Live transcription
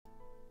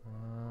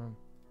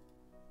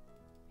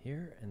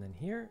here, and then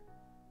here.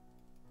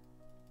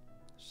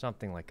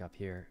 Something like up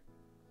here.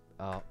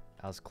 Oh,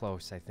 I was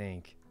close, I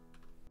think.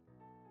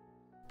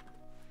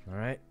 All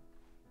right.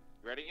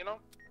 Ready, you know?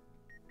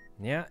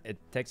 Yeah, it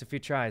takes a few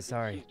tries.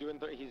 Sorry. He's doing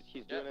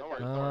it.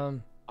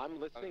 Don't I'm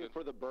listening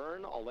for the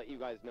burn. I'll let you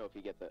guys know if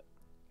he gets it.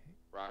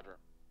 Roger.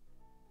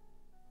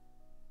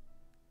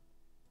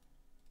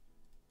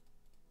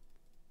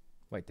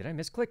 Wait, did I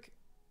misclick?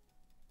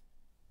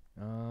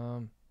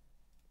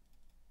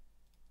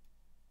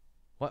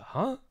 What?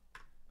 Huh?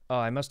 Oh,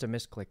 I must have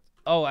misclicked.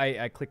 Oh,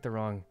 I clicked the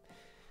wrong.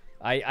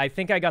 I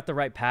think I got the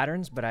right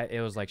patterns, but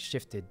it was like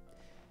shifted.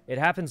 It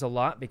happens a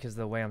lot because of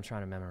the way I'm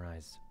trying to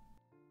memorize.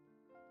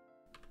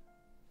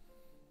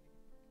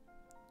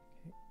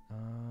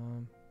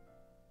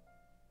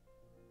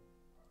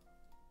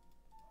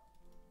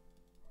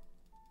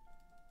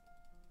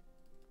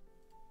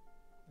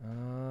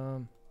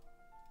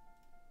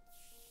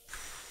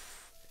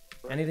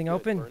 Okay, anything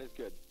open? Burn is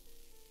good.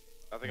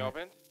 Nothing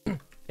open?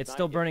 It's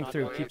still burning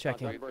through. Keep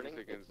checking.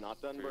 It's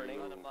not done burning.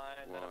 None of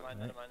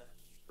mine.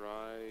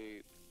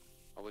 Try.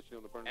 I'll let you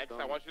know the burn is X,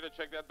 done. I want you to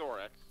check that door,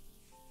 X.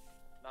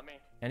 Not me.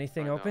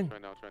 Anything Try open?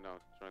 Now, try now.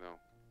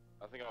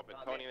 Nothing open.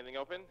 Tony, anything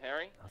open?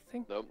 Harry?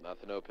 Nothing. Nope,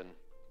 nothing open.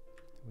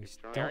 We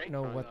Try don't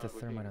know now. what the Try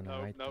thermite on the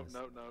now. right does.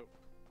 No.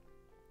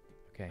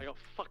 Okay. I got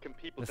fucking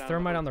people The down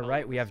thermite the on the hotel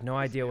right, we room. have no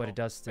idea what it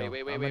does still.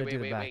 Wait. I'm gonna do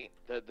the back.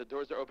 The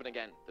doors are open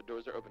again. The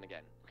doors are open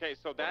again. Okay,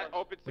 so that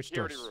opens Which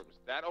security doors? rooms.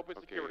 That opens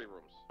Okay. security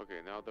rooms. Okay,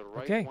 now the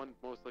right Okay. one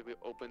most likely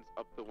opens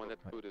up the one that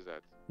food is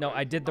at. No,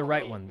 I did the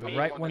right one. The Me,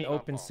 right one one me.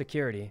 opens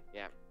security.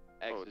 Yeah.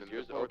 X, Oh, is then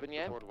yours the third- open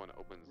yet? The third one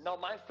opens. No,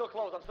 mine's still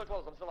closed. I'm still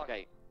closed. I'm still locked.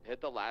 Okay,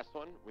 hit the last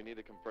one. We need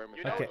to confirm if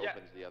You that know- yeah.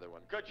 opens the other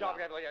one. Good job,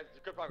 guys. Yeah,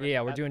 good progress.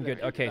 Yeah, we're That's doing the-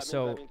 good. Okay, that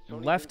so means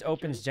Tony left opens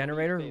opens security, Tony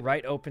generator, stays.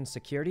 right opens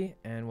security,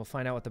 and we'll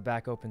find out what the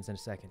back opens in a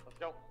second. Let's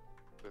go.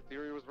 The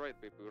theory was right,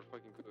 baby. We're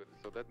fucking good.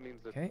 So that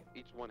means that Okay.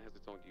 each one has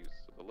its own use.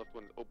 So the left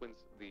one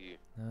opens the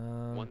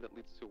Um, one that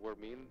leads to where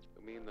me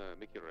and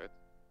Mickey are at.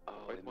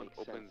 Oh, The right it one makes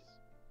opens. sense.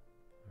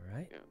 all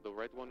right. Yeah, the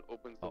right one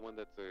opens the Oh. one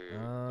that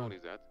Um,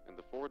 Tony's at, and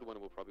the forward one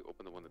will probably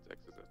open the one that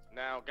X is at.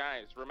 Now,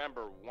 guys,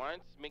 remember,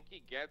 once Mickey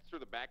gets through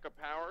the backup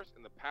powers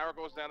and the power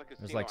goes down to the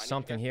casino, like I need you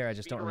something guys here, to I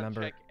just don't speed run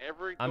remember. check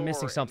every I'm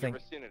missing door in your something.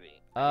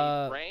 vicinity.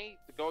 I need Ray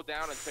to go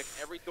down and check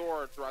every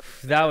door throughout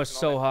the That was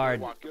stairs and all so that hard.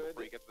 walk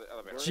before you get to the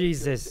elevator. Burn is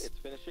Jesus. good. It's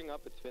finishing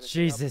up. It's finishing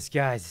Jesus,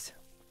 guys.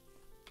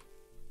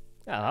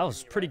 Yeah, that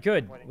was pretty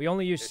good. We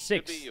only used It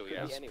should 6. be you,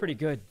 yeah. That's pretty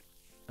good.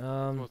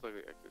 Most likely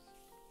X's.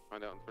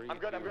 Find out in 3. I'm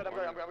good. I'm good.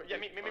 Yeah,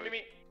 me.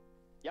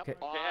 Yep. Okay.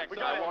 Okay, X, We I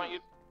got it. want you.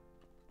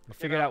 We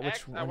figured out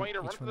X, which I one want you to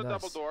run each through one the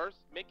double does.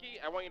 doors. Mickey,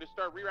 I want you to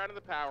start rerouting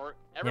the power.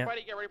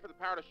 Everybody get ready for the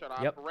power to shut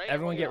off. Yep, Ray, everyone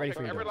I want get you to ready check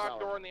for your every doors. locked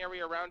door in the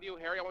area around you.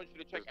 Harry, I want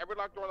you to check every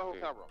locked door in the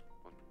hotel room.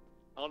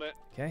 On it.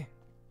 Okay.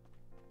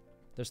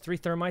 There's 3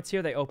 thermites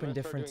here. They I'm open gonna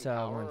start different doing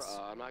power. ones.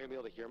 I'm not gonna be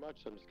able to hear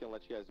much, so I'm just gonna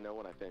let you guys know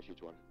when I finish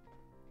each one.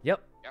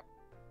 Yep. Yep.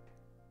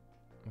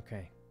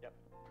 Okay. Yep.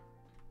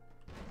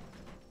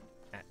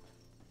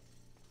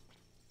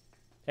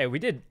 Hey, we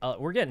did.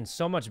 We're getting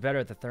so much better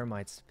at the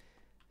thermites.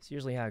 It's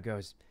usually how it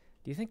goes.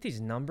 Do you think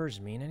these numbers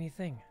mean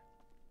anything?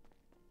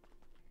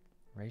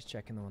 Ray's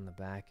checking the one in the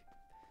back.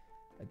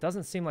 It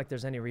doesn't seem like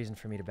there's any reason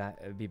for me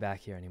to be back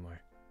here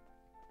anymore.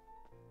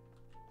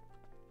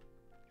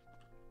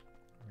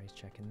 Ray's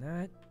checking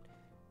that.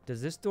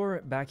 Does this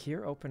door back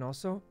here open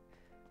also?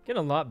 Getting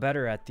a lot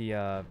better at the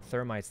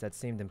thermites that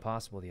seemed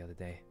impossible the other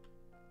day.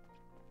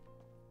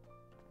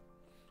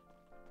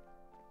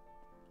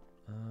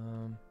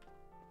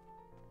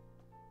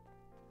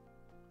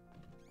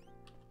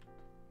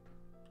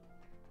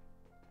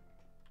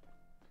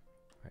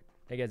 Alright.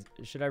 Hey guys,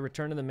 should I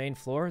return to the main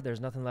floor?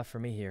 There's nothing left for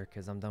me here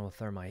because I'm done with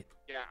thermite.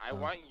 Yeah, I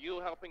want you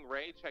helping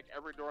Ray check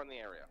every door in the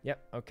area. Yep,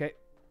 okay.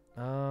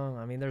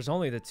 I mean, there's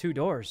only the 2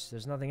 doors.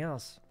 There's nothing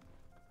else.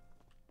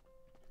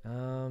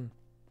 Alright.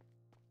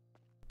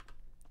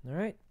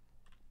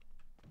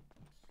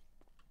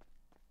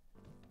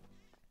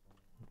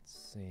 Let's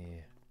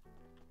see.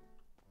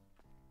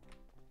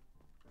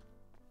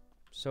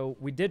 So,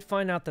 we did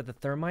find out that the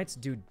thermites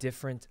do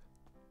different...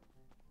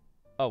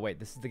 Oh, wait,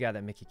 this is the guy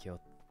that Mickey killed.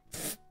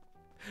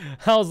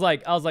 I was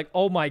like,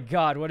 oh my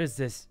god, what is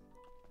this?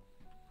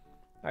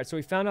 Alright, so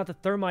we found out the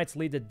thermites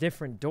lead to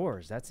different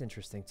doors. That's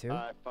interesting, too.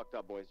 I fucked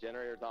up, boys.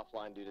 Generator's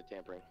offline due to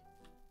tampering.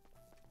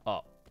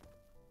 Oh.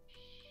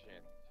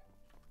 Shit.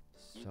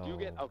 You So... do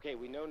get... Okay,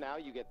 we know now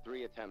you get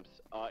 3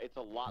 attempts. It's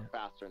a lot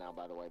faster now,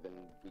 by the way, than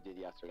we did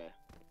yesterday.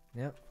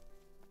 Yep.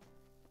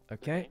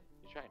 Okay.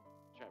 You try,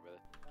 brother.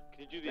 Can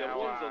you do the Now, other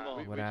ones or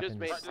we- not? What just happens?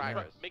 made Just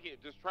progress. Mickey,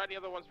 just try the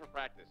other ones for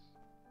practice.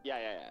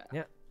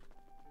 Yeah.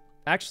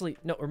 Actually,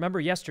 no, remember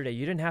yesterday,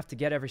 you didn't have to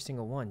get every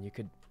single one. You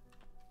could...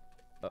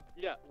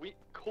 Yeah, we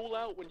call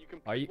out when you Are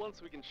complete you- one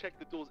so we can check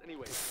the doors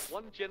anyway.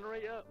 One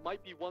generator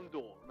might be 1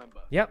 door, remember?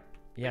 Yep.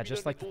 Yeah, Maybe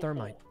just don't like the do all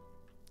thermite. 4.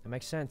 That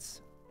makes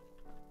sense.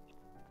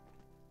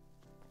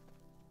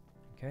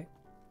 Okay.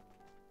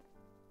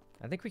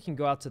 I think we can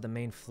go out to the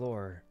main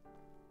floor.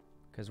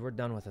 Because we're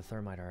done with the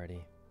thermite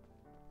already.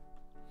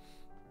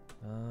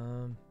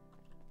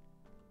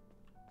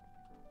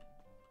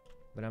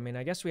 But I mean,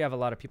 I guess we have a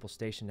lot of people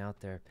stationed out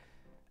there.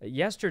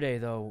 Yesterday,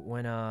 though,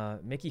 when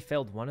Mickey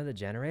failed one of the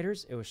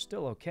generators, it was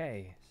still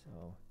okay.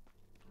 So,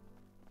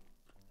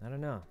 I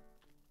don't know.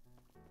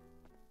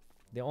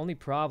 The only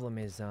problem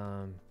is,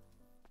 I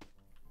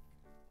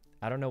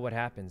don't know what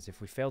happens.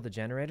 If we fail the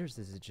generators,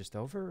 is it just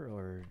over?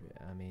 Or,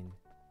 I mean...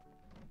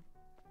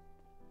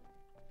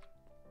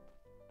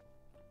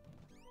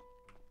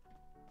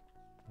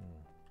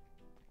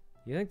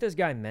 You think this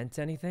guy meant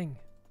anything?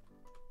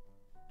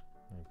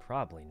 I mean,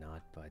 probably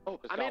not, but... Oh,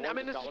 I'm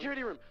in the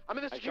security room. I'm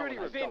in the security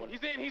room.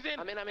 He's in.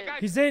 I'm in. Guys,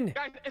 He's in!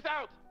 Guys, it's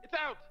out. It's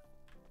out.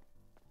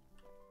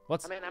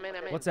 What's... I'm in.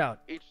 What's out?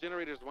 Each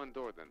generator's one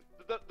door then.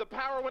 The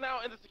power went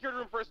out in the security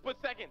room for a split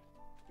second.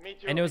 Me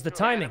too. And it was the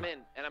timing.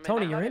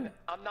 Tony, you're in?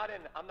 I'm not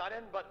in,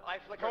 but I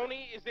flickered.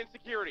 Tony is in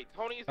security.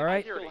 Tony is All in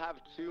right. security. Still have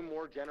 2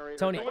 more generators.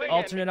 Tony, Do it again.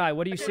 alternate eye,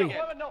 what do you see?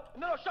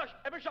 No, shush.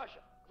 Everybody shush.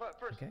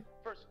 First, Okay.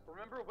 first,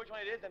 remember which one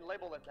it is and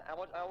label it. I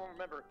won't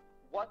remember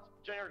what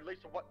generator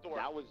leads to what door.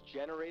 That was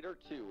generator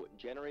 2.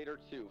 Generator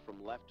 2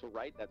 from left to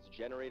right. That's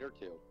generator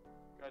 2.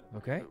 Good.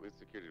 Okay. With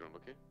security room,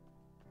 okay?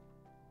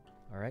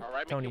 All right. All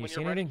right, Tony, Mickey, you see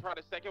when you're ready anything? to try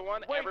the second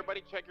one, Wait.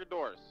 everybody check your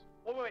doors.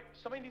 Wait.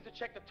 Somebody needs to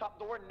check the top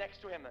door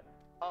next to him.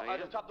 I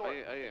The top door.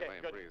 am, Okay,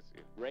 good. Praise,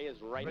 yeah. Ray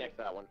is right next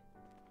to that one.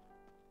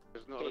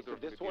 There's no Okay, other so door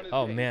this for one me is to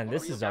Oh, get. man,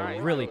 this is a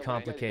really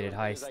complicated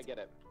heist. I get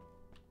it.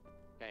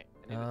 Okay,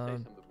 I need to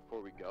say something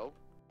before we go.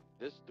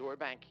 This door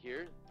back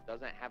here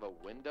doesn't have a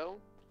window.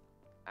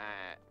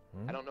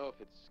 I don't know if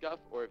it's scuff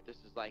or if this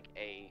is like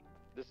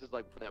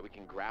that we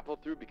can grapple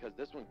through, because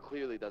this one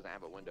clearly doesn't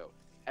have a window.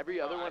 Every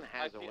other one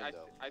has a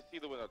window. I see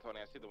the window, Tony.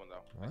 I see the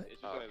window. What?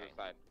 It's just on the other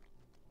side.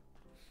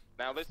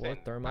 Now 4 listen.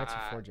 thermites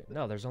and 4 gen...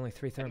 No, there's only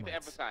 3 I need to thermites.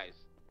 emphasize,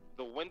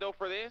 the window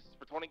for this,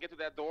 for Tony to get to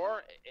that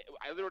door,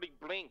 I literally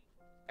blinked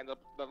and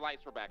the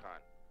lights were back on.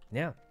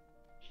 Yeah.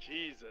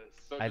 Jesus.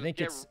 So I just think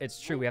get- it's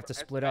true. We move have to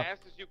split up. as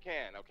fast as you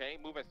can, okay?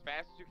 Move as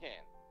fast as you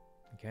can.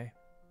 Okay.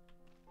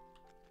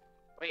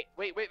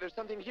 Wait, there's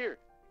something here.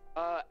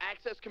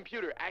 Access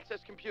computer.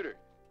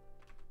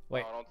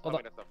 Wait, Oh, don't tell hold me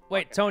on. that's a Wait,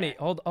 fucking Tony, hack.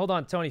 hold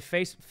on, Tony.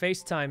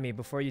 FaceTime me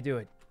before you do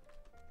it.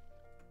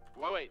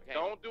 Wait, Okay.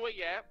 don't do it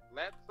yet.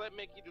 Let's let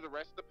Mickey do the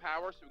rest of the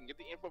power so we can get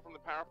the info from the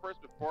power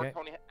first before Okay.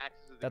 Tony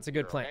accesses the That's a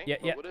good computer, plan. okay? Yeah,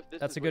 But yeah. what if this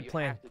That's is a what good you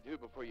plan. have to do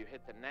before you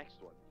hit the next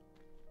one?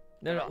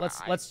 No, No, let's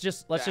I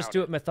just doubt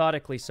do it. it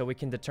methodically so we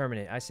can determine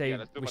it. I say Yeah,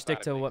 let's do we stick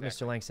to methodically, what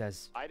exactly. Mr. Lang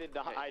says. I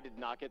did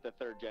not get the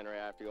 3rd generator.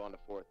 I have to go on to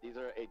 4th.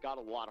 It got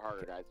a lot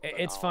harder, guys. but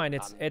It's fine.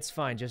 It's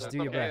fine. Just That's do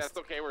your okay, best.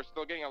 That's okay. We're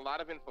still getting a lot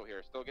of info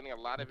here.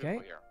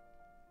 Okay.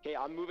 Okay,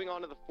 I'm moving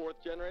on to the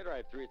 4th generator. I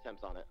have 3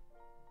 attempts on it.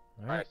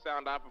 All All right. right,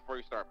 sound off before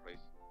you start, please.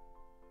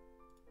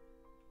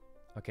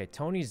 Okay,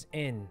 Tony's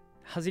in.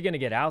 How's he gonna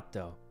get out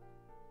though?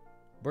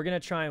 We're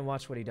gonna try and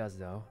watch what he does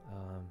though.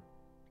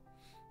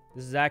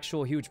 This is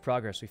actual huge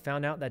progress. We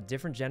found out that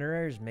different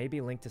generators may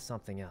be linked to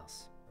something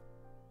else.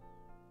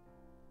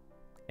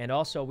 And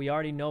also, we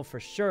already know for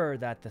sure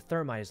that the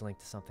thermite is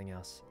linked to something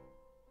else.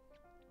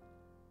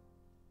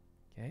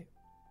 Okay.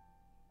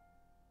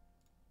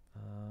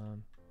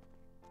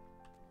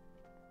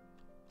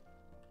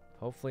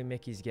 Hopefully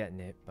Mickey's getting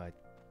it, but...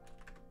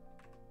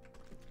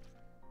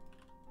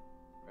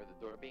 Or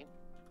the door beam?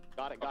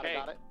 Got it. Okay.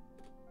 Got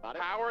it.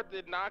 Power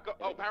did not go.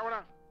 Oh, power went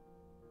off.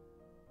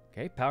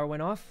 Okay, power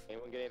went off.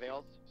 Anyone get anything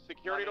else?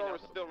 Security door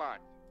was still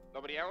locked.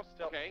 Nobody else?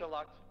 Okay. Still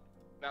locked.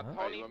 Now, Huh?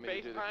 Tony, you want me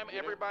to do the FaceTime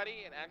computer? everybody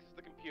and access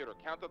the computer.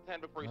 Count till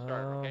 10 before you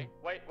start, okay?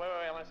 Wait.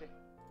 I want to see.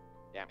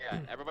 Yeah,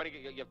 everybody,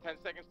 you have 10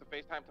 seconds to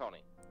FaceTime Tony.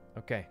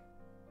 Okay.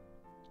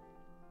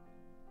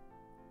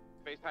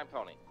 FaceTime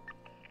Tony.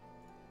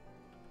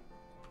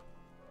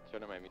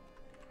 Turn on my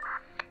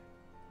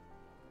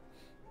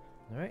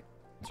All right.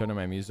 Turning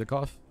my music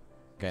off.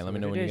 Okay, So let me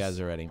what know it when you is. guys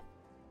are ready.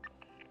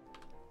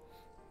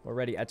 We're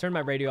ready. I turned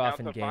my radio off Count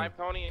in to game 5,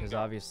 Tony, and because go.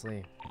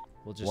 obviously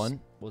we'll just 1,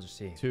 we'll just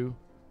see. 2,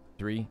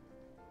 3,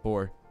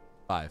 4,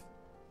 5.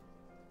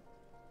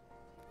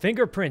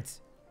 Fingerprints.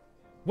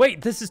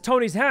 Wait, this is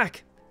Tony's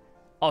hack.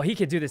 Oh, he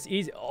could do this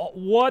easy. Oh,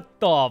 what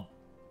the?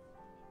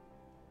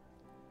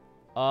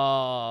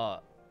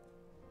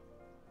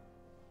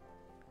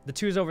 The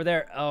 2's over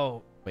there.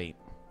 Oh, Wait.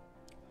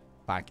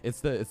 Fuck. It's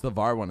the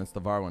VAR one. It's the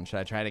VAR one. Should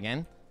I try it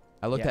again?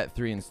 I looked Yeah. at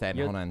 3 instead.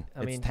 You're- Hold on. I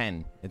It's mean,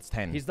 10. It's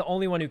 10. he's the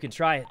only one who can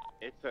try it.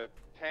 It's a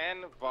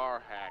 10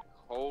 VAR hack.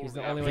 Holy He's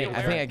the now only be one who I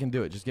can think try I can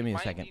do it. Just give me a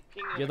Might second. be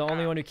pinging You're the only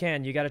cops. one who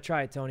can. You got to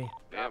try it, Tony.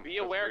 Be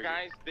aware,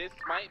 guys. This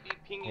might be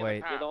pinging the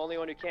cops.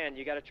 one who can.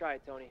 You got to try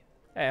it, Tony.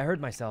 Hey, I heard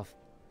myself.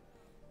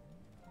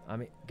 I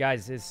mean,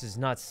 guys, this is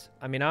nuts.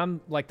 I mean,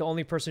 I'm like the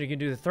only person who can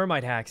do the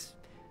thermite hacks.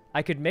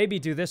 I could maybe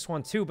do this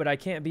one too, but I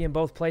can't be in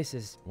both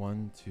places.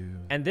 1, 2.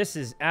 And this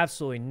is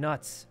absolutely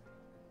nuts.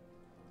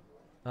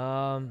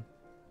 2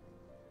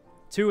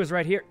 is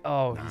right here.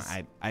 Oh,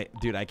 Nah,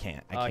 dude, I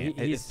can't. I Oh, can't.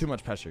 he's- It's too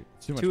much pressure.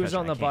 It's too much 2 is pressure.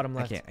 on the I can't. bottom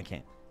left. I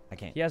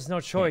can't. he has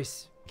no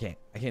choice. I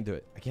can't do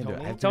it. I can't do it.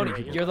 I have too Tony,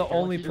 many people. you're the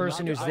only you to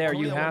person not who's do- there. Tony,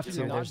 You I want have you to.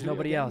 to not There's do it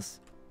nobody again. else.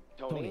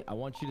 Tony, I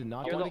want you to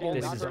not you're do the it again.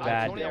 only This is person-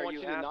 bad. Tony, I want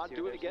you to not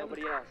do it again.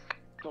 Nobody else.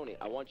 Tony,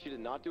 I want you to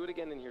not do it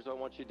again, and here's what I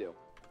want you to do.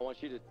 I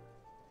want you to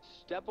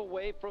step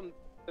away from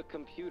The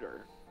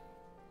computer.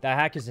 That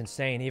hack is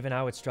insane. Even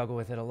I would struggle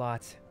with it a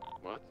lot.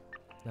 What?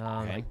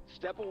 Okay.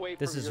 Step away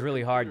This from is your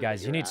really hard, computer that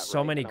guys. You you're need at, so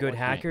right? many And I good want you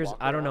to hackers. walk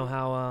I don't know around.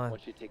 how. I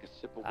want you to take a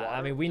sip of water.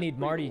 I mean, we Just need breathe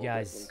Marty, a little bit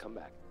guys. and come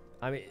back.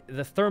 I mean,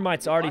 the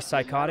thermite's already But no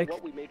matter psychotic.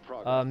 what, we made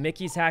progress.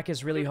 Mickey's hack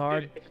is really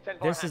hard.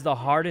 This is the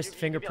hardest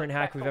fingerprint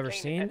hack we've ever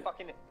seen.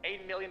 Fucking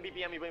 8 million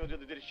BPM, you able to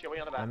do this shit. What are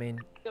you on about? I mean,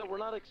 Yeah, we're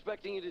not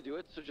expecting you to do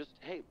it, so just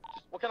hey.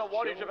 Just what kind of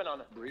water are you chill, dripping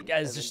on? breathe, guys,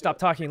 and just then stop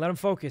do it. talking. Let him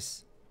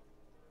focus.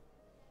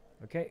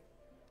 Okay.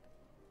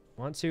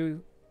 1,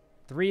 2,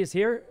 3 is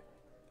here.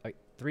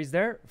 3's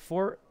there.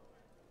 4.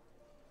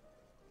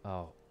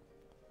 Oh.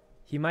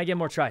 He might get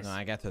more tries. No,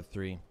 I got to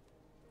 3.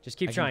 Just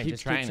keep I can trying. Keep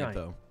just trying keep trying. it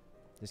though.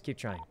 Just keep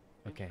trying.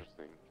 Okay.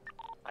 Interesting.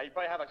 You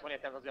probably have like 20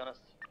 attempts, let's be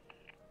honest.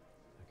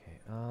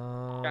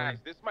 Okay. Guys,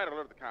 this might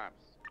alert the cops.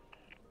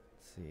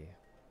 Let's see.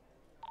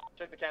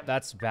 Check the camera.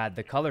 That's bad.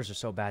 The colors are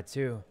so bad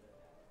too.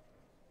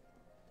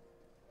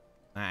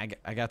 I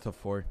got to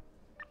 4.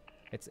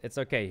 It's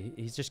okay.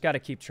 He's just got to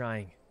keep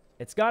trying.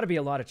 It's got to be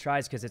a lot of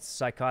tries because it's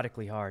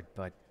psychotically hard,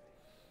 but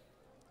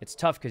it's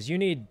tough because you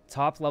need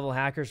top level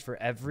hackers for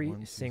every 1,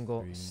 2,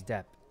 single 3.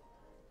 step.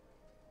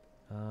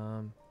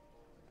 2,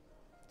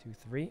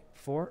 3,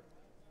 4.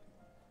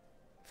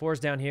 4's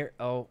down here.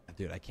 Oh,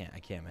 Dude, I can't,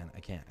 man. I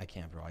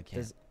can't, bro. I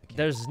can't.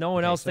 there's no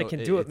one Okay, else that so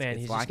can do it, it's man.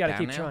 He's just locked got to down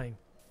keep now? trying.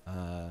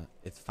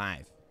 It's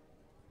 5.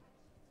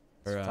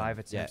 It's 5 Yeah,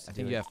 attempts. I to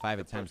think do you it. have 5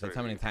 attempts. That's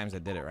how many times I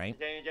did it, right?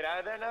 Can you get out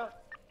of there now?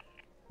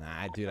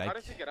 Nah, dude, How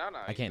does he get out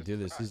now? I can't do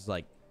this. This is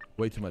like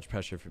way too much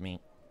pressure for me.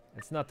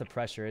 It's not the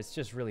pressure. It's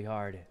just really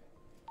hard.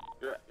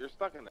 You're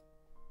stuck in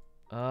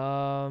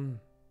there.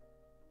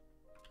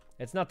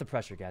 It's not the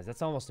pressure, guys.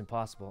 That's almost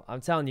impossible.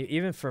 I'm telling you,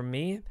 even for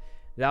me,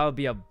 that would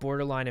be a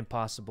borderline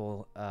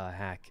impossible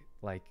hack.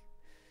 Like,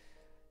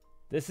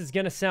 this is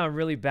gonna sound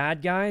really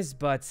bad, guys,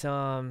 but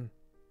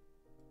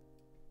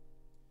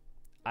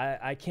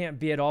I can't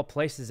be at all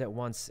places at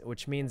once,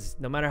 which means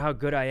no matter how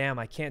good I am,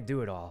 I can't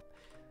do it all.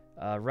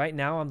 Right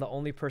now, I'm the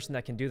only person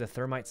that can do the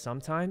thermite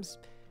sometimes.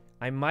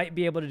 I might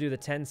be able to do the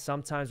 10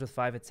 sometimes with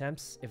 5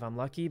 attempts if I'm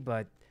lucky,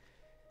 but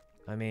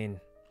I mean,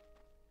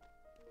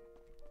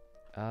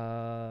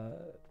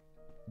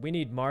 we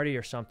need Marty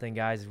or something,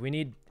 guys. We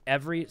need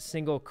every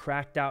single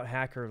cracked out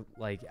hacker.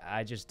 Like,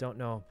 I just don't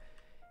know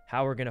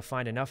how we're gonna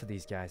find enough of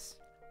these guys.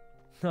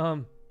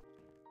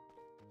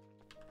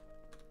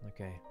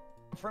 Okay.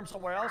 From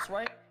somewhere else,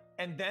 right?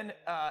 And then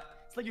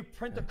it's like you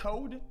print the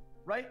code,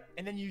 right?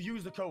 And then you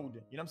use the code.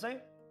 You know what I'm saying?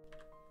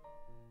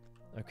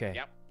 Okay.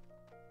 Yep.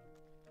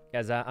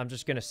 Guys, I'm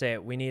just gonna say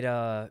it. We need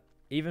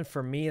even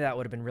for me, that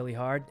would have been really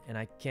hard, and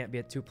I can't be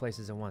at 2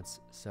 places at once.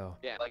 So.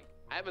 Yeah, like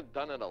I haven't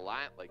done it a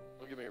lot. Like,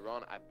 don't get me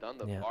wrong, I've done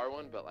the bar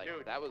one, but like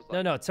Dude. that was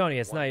like No, Tony,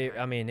 it's not. one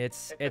I mean,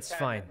 it's a 10.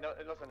 fine. No,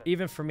 listen.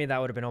 Even for me, that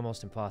would have been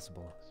almost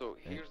impossible. So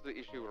here's the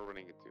issue we're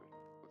running into.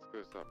 Let's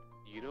clear this up.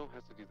 Yuno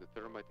has to do the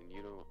thermite and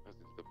Yuno has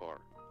to do the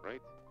bar,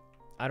 right?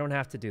 I don't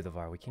have to do the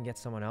VAR. We can get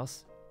someone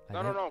else.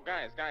 No,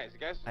 guys, you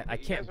guys. I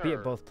you can't guys be are-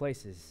 at both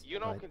places. You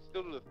know, but- can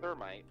still do the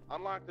thermite,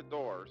 unlock the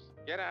doors,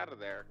 get out of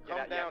there, come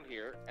Yeah, yeah. down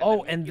here.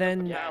 Oh, then and Mickey hits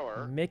then the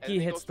power, and Mickey then he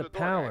hits goes the to door, guys.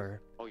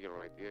 power. Oh, you're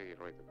right. Yeah, you're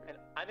right. Okay. And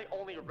I think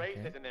only Ray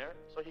Okay. is in there,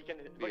 so he can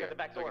look Yeah, at the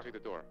back so I door. can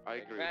check the door. I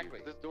agree Exactly. with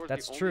you. This door is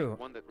That's the true. only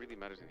one that really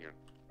matters in here.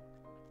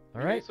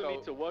 All right. We also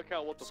need to work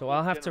out what the So full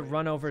I'll have to generator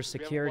run is. over We haven't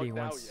security worked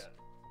out once.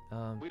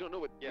 yet. We don't know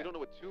what Yeah. we don't know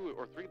what 2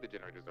 or 3 of the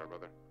generators are,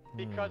 brother.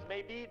 Because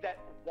maybe that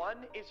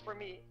 1 is for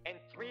me and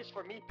 3 is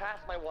for me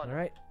past my 1. All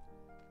right.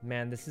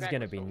 Man, this is Exactly.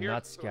 gonna be So here's-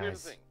 nuts, so here's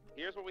the guys. thing.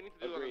 Here's what we need to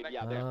do on the Agreed. next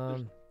Yeah, step.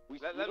 we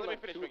Let still me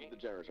have finish, 2 Mickey. of the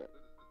generator.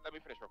 Let me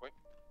finish real quick.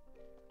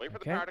 Wait for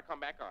the Okay. power to come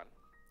back on.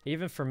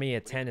 Even for me, a We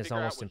need to 10 is figure out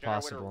almost what generator-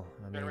 impossible.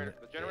 I mean,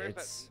 the generators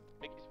it's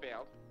that Mickey's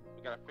failed.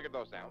 We gotta figure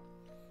those out.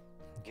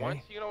 okay.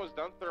 Once Yuno is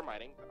done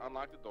thermiting, to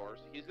unlock the doors,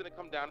 he's gonna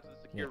come down to the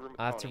Yeah, security room.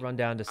 With I have to Tony. run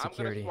down to I'm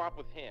security. gonna swap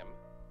with him.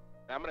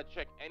 And I'm gonna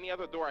check any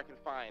other door I can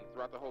find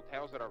throughout the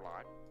hotels that are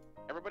locked.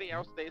 Everybody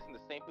else stays in the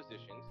same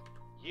positions.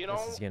 Yuno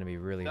This is gonna be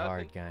really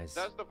hard, guys.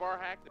 does the bar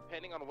hack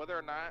depending on whether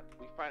or not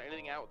we find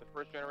anything out with the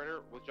first generator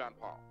with John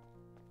Paul.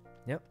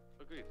 Yep.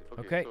 Agreed.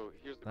 Okay. So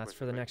here's the That's question,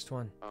 for the right? next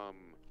one.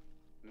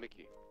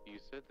 Mickey, you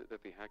said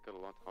that the hack got a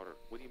lot harder.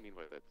 What do you mean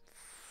by that?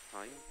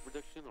 Time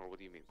reduction, or what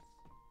do you mean?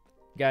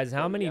 Guys,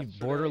 how So many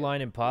yesterday, borderline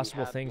we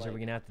impossible had, things are we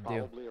like, gonna have to do?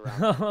 probably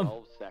around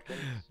 12 seconds.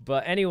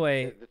 But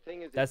anyway, The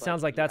thing is, that it's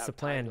sounds like you that's have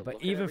the time plan. to But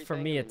look at even for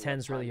everything, me, a and you have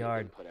 10's time really to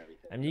hard. input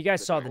everything. I mean, you guys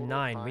The saw the total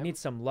 9. We time need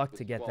some luck was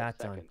to get 12 that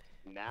done. seconds.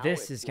 Now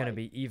This it's is gonna like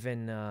be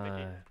even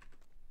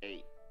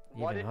 8.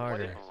 even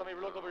harder. Somebody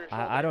look over your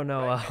I shoulder, don't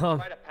know, right, and um,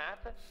 try to path,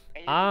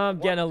 and you I'm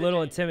do getting a one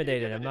little digit, you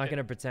intimidated. get I'm the not digit.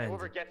 gonna pretend.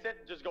 Whoever gets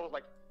it just goes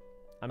like.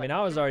 I mean, like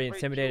I was 2, already 3, 2,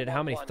 intimidated how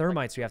 1, many 1,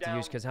 thermites we have to down,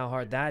 use because how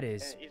hard that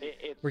is. and easy.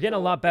 It's We're getting a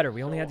so- lot better. it's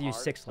We only so had to use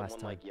hard, 6 last someone,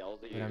 time. like, yells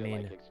at But you I to,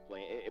 mean- like,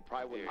 explain it. It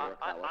probably wouldn't I, work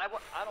that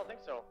well. I don't think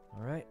so.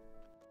 All right.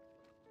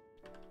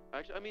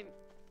 Actually, I mean,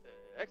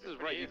 X is It's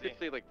right. pretty You could easy.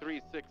 say like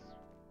 3, 6,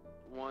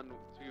 1,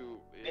 2.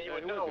 And you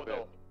would it know wouldn't be bad.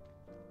 though.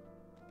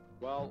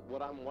 Well,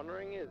 what I'm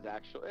wondering is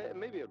actually,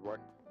 maybe it'd work.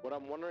 What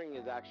I'm wondering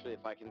is actually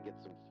if I can get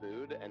some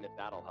food and if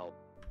that'll help.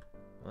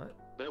 What?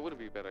 That wouldn't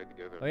be a bad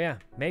idea though. Oh yeah,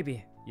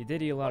 maybe. You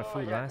did eat a lot of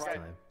food yeah, last right.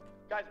 time.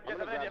 Guys, I'm I have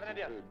gonna an grab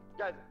idea. some food.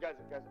 Guys.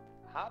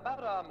 How about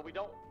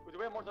do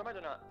we have more thermite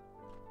or not?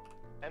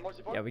 And more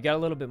C4? Yeah, we got a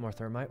little bit more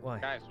thermite. Why?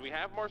 Guys, we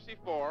have more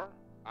C4.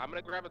 I'm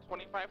gonna grab a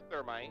 25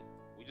 thermite.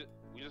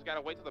 We just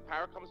gotta wait till the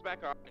power comes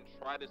back up and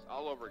try this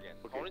all over again.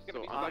 Okay, Tony's gonna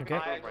so be I'm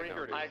stuck I right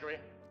agree. now. I agree.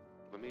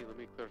 Let me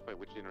clarify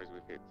which generators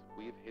we've hit.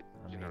 We've hit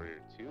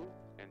generator 2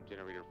 and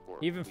generator 4.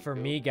 Even We for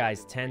go me, to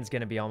guys, generator 10's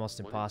gonna be almost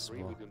 1 and 3,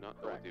 impossible. we do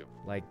not know what to do.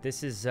 Like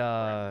this is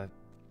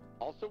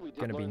Also, we did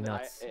gonna be learn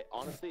that nuts.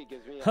 honestly, it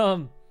gives me.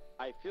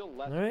 I feel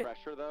less Alright.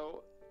 pressure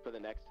though for the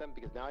next attempt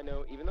because now I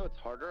know, even though it's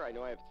harder, I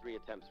know I have 3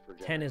 attempts per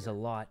generator. 10 is a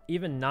lot.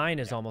 Even 9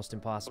 is almost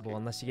impossible Okay,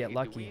 unless you get do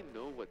lucky. we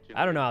know what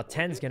I don't know how generator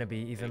 4 10's is? gonna be.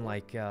 Even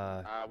like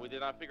We did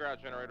not figure out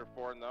generator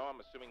 4, no. I'm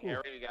assuming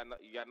Harry,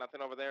 you got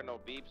nothing over there, no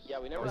beeps. Yeah,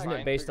 we never Isn't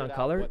actually it based figured on out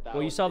color? what that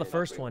Well, you one saw the did.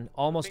 first one.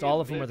 Almost Thing all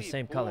is, of them were the maybe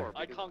same 4, color,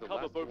 I because can't the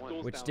cover last both one-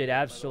 doors which down did there, by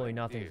the absolutely way.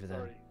 nothing Yeah, for them.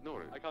 Sorry. No,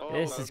 I can't oh, cover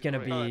This both is gonna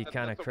doors. be That's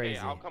kind of okay. crazy.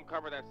 I'll come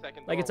cover that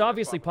second Like door it's we're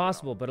obviously talking about.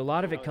 possible, but a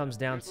lot of it No, comes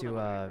down here's what to I'm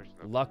wondering,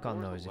 Krishna. luck on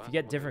 4 is the those. If you last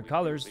get one different that we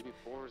do. colors, Maybe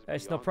 4 is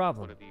it's no beyond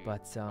problem. one of the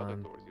But other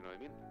doors, you know what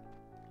I mean?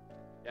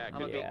 Yeah, it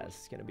could be. yeah,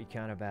 it's gonna be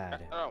kind of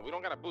bad. No, we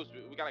don't got to boost.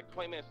 We got like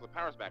 20 minutes till the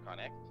power's back on,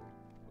 X.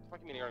 What the fuck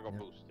you mean you're gonna go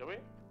Yeah. boost? Do we?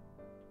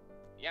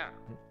 Yeah.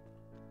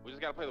 We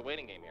just gotta play the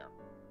waiting game here.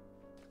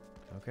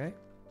 Okay.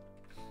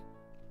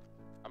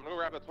 I'm gonna go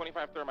grab the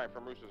 25 thermite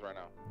from Roosters right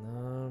now.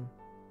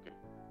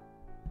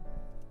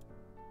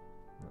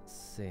 Let's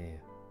see.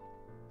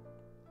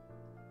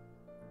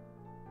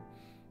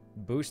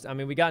 Boost. I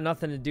mean, we got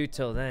nothing to do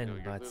till You then, know,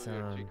 you're but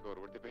literally a cheat code.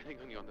 We're depending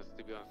on you on this,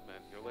 to be honest, man.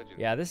 You're a legend.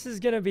 yeah, this is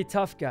gonna be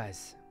tough,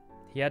 guys.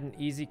 He had an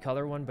easy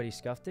color one, but he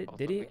scuffed it. Also,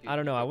 Did he? Mickey, I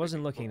don't know. I both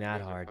wasn't Mickey- looking both you that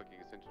guys are hard. fucking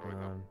essential right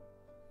now.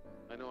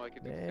 I know I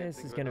could do the same This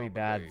thing is right gonna now, be but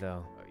bad hey,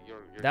 though. you're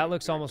That doing a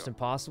looks great almost job.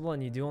 impossible,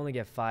 and you do only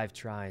get 5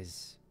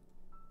 tries.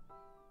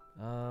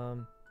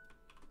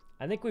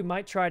 I think we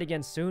might try it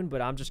again soon,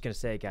 but I'm just gonna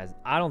say, guys,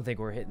 I don't think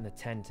we're hitting the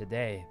 10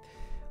 today.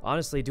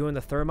 Honestly, doing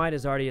the thermite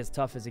is already as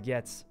tough as it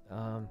gets.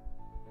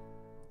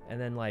 And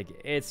then like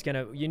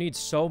you need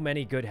so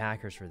many good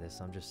hackers for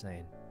this. I'm just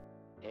saying.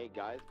 Hey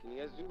guys, can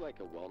you guys do like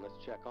a wellness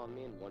check on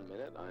me in 1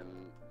 minute?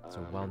 I'm. It's a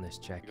wellness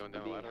check. You going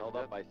down I'm being a ladder held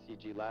with up by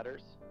CG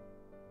ladders.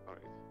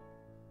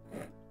 that?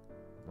 Alright.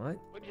 What?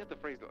 Why'd you have to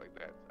phrase it like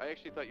that? I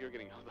actually thought you were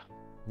getting held up.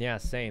 Yeah,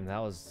 same.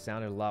 That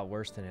sounded a lot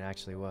worse than it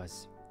actually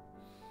was.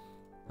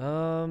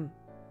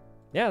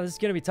 Yeah, this is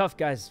gonna be tough,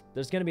 guys.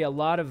 There's gonna be a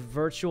lot of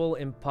virtual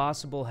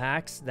impossible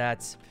hacks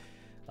that,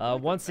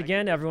 once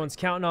again, everyone's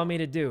counting on me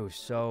to do.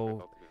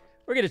 So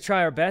we're gonna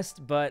try our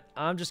best, but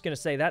I'm just gonna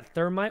say that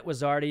thermite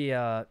was already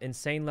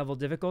insane level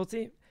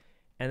difficulty,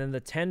 and then the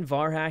 10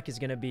 VAR hack is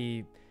gonna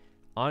be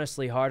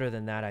honestly harder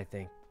than that. I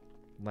think.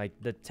 Like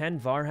the 10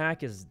 VAR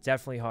hack is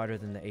definitely harder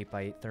than the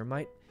 8x8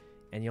 thermite,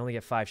 and you only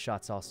get 5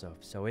 shots also.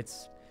 So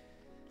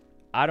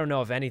I don't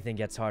know if anything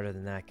gets harder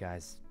than that,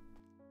 guys.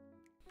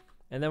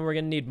 And then we're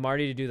going to need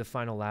Marty to do the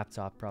final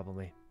laptop,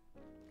 probably.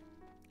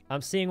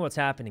 I'm seeing what's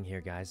happening here,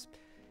 guys.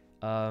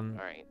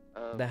 Alright.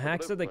 The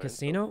hacks of the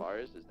casino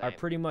are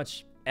pretty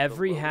much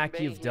every loading hack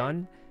bay you've here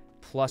done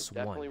plus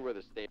definitely 1. where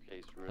the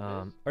staircase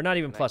room is. Or not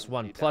even and I plus can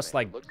 1, see plus that, and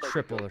like it looks like it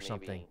triple goes or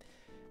something. maybe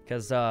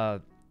Because,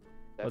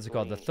 what's it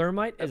called? The definitely-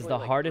 thermite is definitely the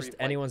like hardest 3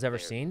 flights anyone's of ever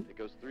stairs. seen. It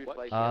goes 3 What?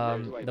 flights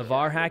of stairs. The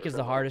VAR hack is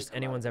the hardest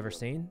anyone's ever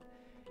seen.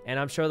 And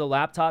I'm sure the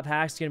laptop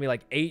hack's going to be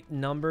like 8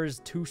 numbers,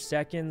 2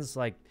 seconds,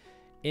 like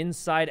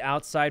inside,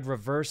 outside,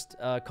 reversed,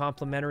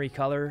 complementary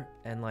color.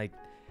 And like,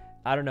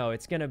 I don't know.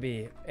 It's going to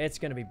be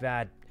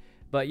bad.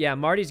 But yeah,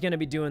 Marty's going to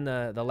be doing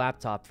the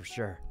laptop for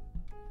sure.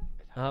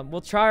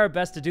 We'll try our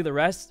best to do the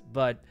rest,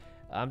 but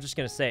I'm just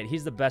going to say it.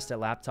 He's the best at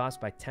laptops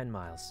by 10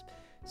 miles.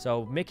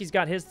 So Mickey's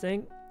got his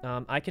thing.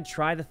 I can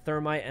try the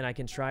thermite and I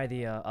can try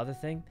the other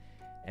thing.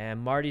 And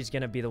Marty's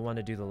going to be the one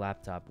to do the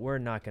laptop. We're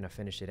not going to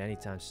finish it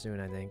anytime soon,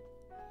 I think.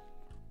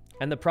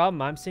 And the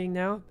problem I'm seeing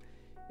now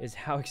is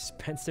how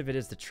expensive it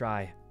is to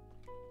try.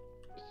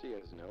 Just so you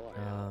guys know,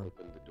 I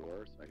opened the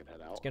door so I can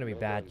head out. It's going to be I'm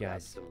gonna bad, go grab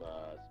guys. Some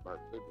smart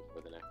food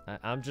before the next.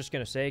 I'm just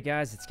going to say,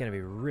 guys, it's going to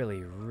be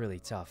really, really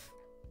tough.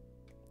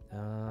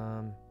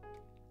 I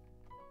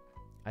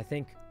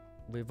think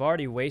we've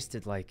already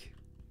wasted, like,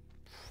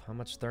 how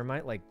much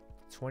thermite? Like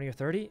 20 or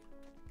 30?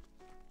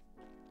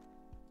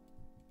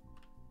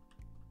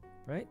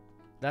 Right?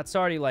 That's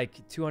already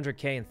like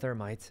 200k in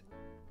thermite.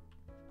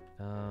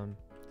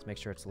 Let's make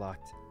sure it's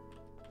locked.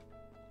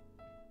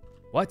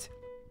 What?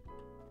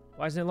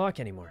 Why doesn't it lock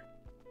anymore?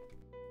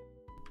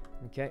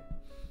 Okay.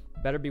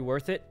 Better be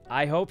worth it.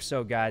 I hope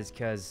so, guys,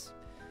 because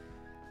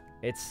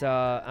it's,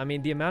 I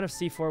mean, the amount of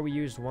C4 we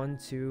used, 1,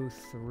 2,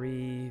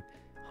 3,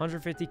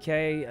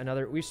 150k,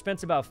 another, we've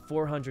spent about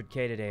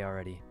 400k today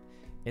already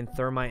in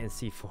thermite and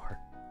C4.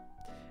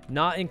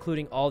 Not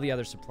including all the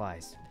other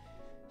supplies.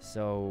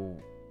 So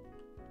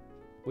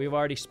we've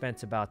already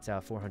spent about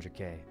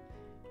 400k.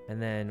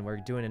 And then we're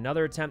doing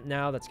another attempt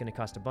now that's going to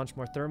cost a bunch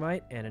more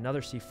thermite and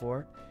another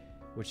C4,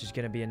 which is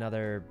going to be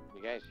another...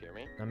 You guys hear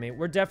me? I mean,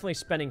 we're definitely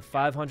spending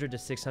 500 to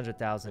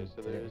 600,000 So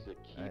today. there's a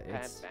keypad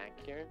It's back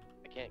here.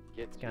 I can't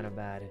get it's to. kind of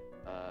bad.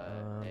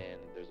 And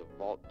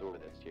vault door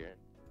that's here.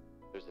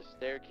 There's a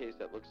staircase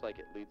that looks like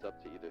it leads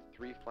up to either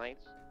 3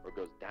 flights or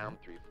goes down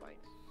 3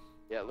 flights.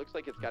 Yeah, it looks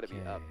like it's got to be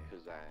up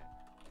because it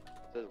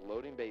says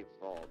loading bay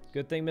vault.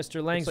 Good thing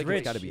Mr. Lang's like rich.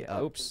 it's gotta be up.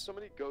 Can Oops.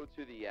 somebody go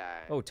to the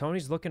Oh,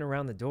 Tony's looking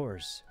around the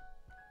doors.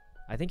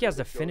 I think he has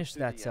to Go finish to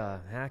that the,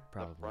 hack the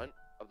probably. front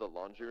of the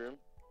laundry room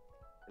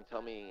and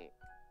tell me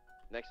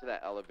next to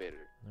that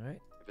elevator All right.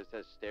 if it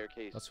says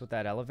staircase. What's with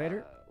that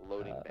elevator?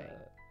 Loading bay.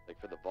 Like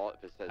for the vault,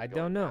 if it says I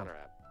going don't know. down or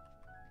up.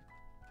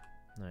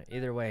 All right.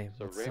 Either way,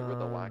 So let's, right where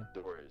the locked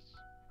door is,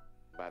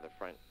 by the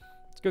front.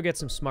 let's go get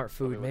some smart me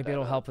food. what Maybe that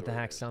it'll help with the door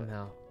hack there says.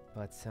 somehow.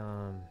 But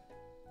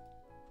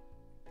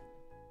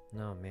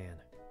no man.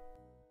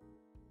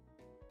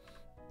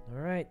 All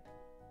right.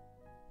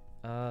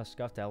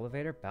 Scuffed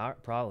elevator?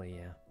 Probably,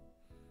 yeah.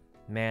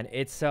 Man,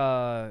 it's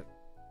I'm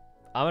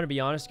gonna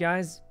be honest,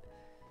 guys.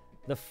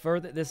 The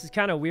further, this is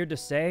kind of weird to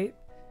say,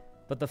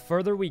 but the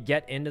further we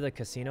get into the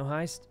casino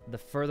heist, the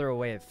further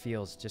away it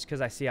feels, just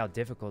because I see how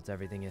difficult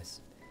everything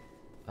is.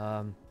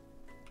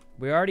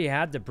 We already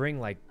had to bring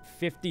like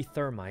 50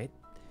 thermite,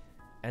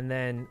 and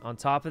then on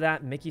top of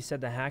that, Mickey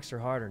said the hacks are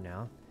harder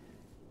now.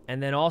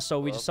 And then also,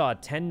 we just saw a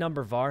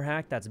 10-number VAR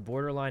hack that's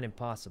borderline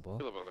impossible.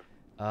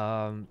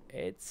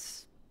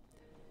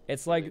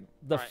 It's like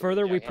the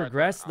further we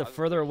progress, the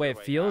further away it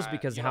feels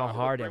because how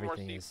hard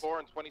everything is. 4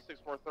 and 26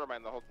 more thermite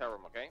in the hotel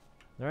room, okay?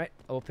 All right,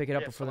 I'll pick it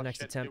up Yeah, before so the much next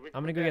shit, attempt. dude.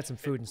 I'm gonna go get some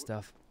food and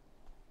stuff.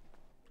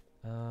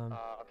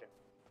 Okay.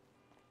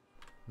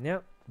 Yeah,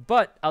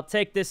 but I'll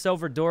take this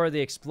over Dora the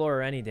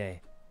Explorer any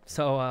day.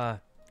 So,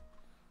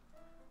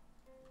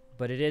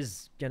 but it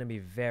is gonna be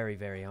very,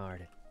 very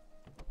hard.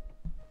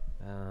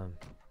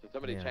 Did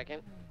somebody yeah. check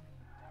in?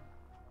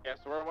 Yeah,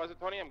 so where was it,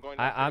 Tony? I'm going.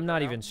 I'm not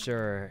now. even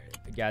sure,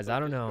 guys. So I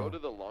don't just know Go to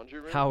the laundry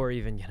room. how we're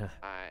even gonna.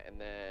 And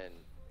then,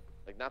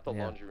 like not the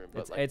Yeah. laundry room, but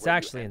It's- like it's where you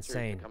actually enter, you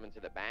insane. come into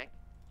the back,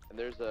 and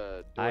there's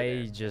a door I there,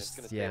 and it's just-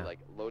 gonna yeah. say like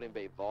loading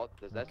bay vault.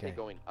 Does that say Okay.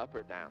 going up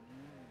or down?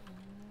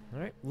 All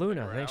right,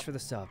 Luna, We're thanks out. for the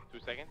sub. 2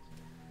 seconds.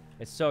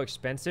 It's so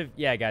expensive.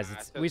 Yeah, guys, It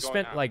it's, says we going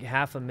spent up. like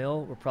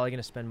 $500,000. We're probably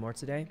gonna spend more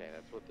today. Okay,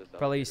 that's what this.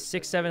 Probably elevator says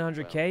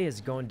 600-700K as well.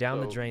 is going down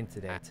the So, drain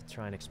today to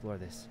try and explore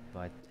this.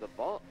 But Is the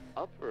vault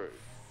up or?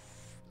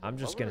 I'm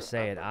just lower gonna or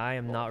say it. upper? I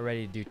am Vault not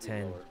ready to do should be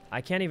 10. lower.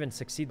 I can't even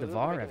succeed the But it doesn't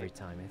VAR make every any-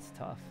 time. It's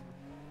tough.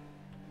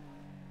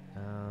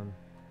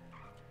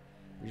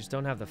 We just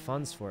don't have the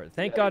funds for it.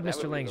 Thank Yeah, God that Mr.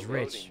 would be Lang's the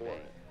rich. loading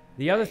bay.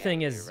 The other Yeah, yeah,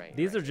 thing you're is, right,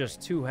 these right, are just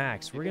right. 2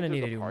 hacks. You We're think gonna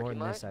need there's to a do more than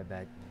parking this, I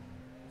bet.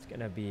 It's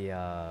gonna be,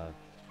 yeah.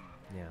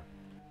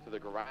 To the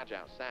garage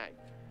outside.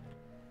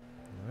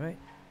 All right.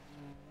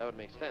 That would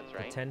make sense, The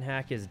right? 10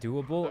 hack is So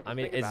doable. if I you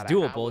mean, think it's about it, how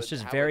doable. It's would-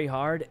 just how very would-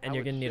 hard, and how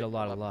you're would gonna need a shit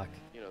lot come of up, luck.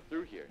 You know,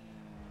 through here.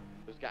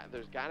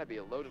 There's got to be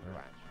a loading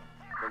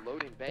garage. The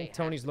loading bay. I think has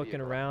Tony's to be a looking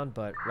garage. around,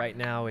 but right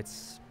now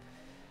it's...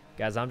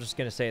 Guys, I'm just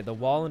gonna say it. The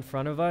wall in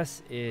front of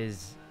us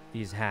is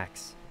these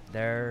hacks.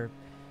 They're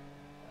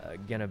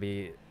gonna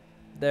be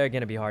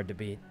hard to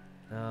beat.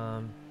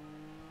 Gonna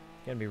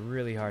be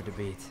really hard to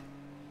beat.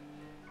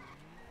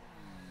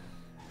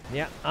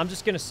 Yeah, I'm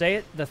just gonna say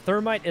it. The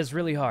thermite is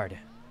really hard.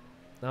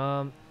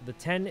 The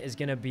 10 is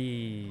gonna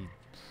be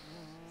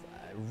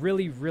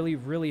really, really,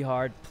 really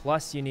hard.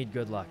 Plus, you need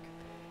good luck.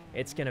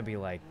 It's gonna be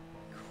like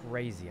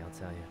crazy, I'll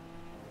tell you.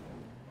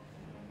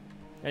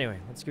 Anyway,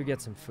 let's go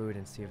get some food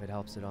and see if it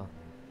helps at all.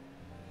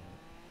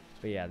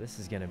 But yeah, this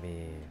is gonna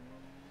be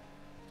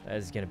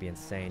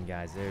insane,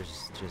 guys.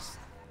 There's just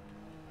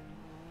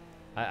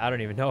I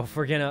don't even know if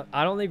we're gonna.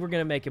 I don't think we're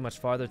gonna make it much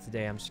farther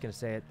today. I'm just gonna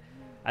say it.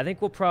 I think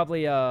we'll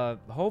probably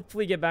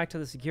hopefully get back to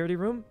the security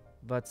room,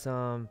 but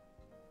I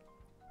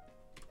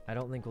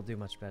don't think we'll do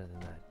much better than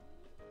that.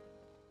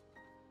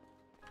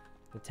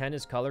 The 10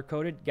 is color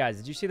coded, guys.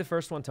 Did you see the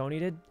first one Tony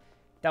did?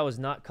 That was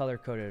not color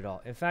coded at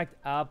all. In fact,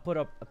 I'll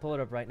pull it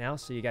up right now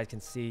so you guys can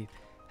see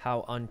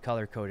how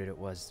uncolor coded it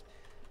was.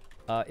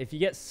 If you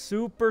get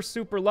super,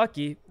 super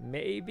lucky,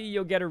 maybe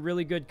you'll get a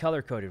really good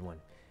color coded one.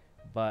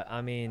 But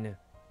I mean,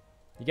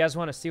 you guys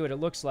want to see what it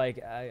looks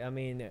like? I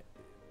mean,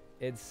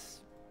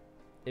 it's,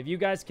 if you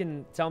guys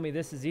can tell me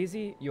this is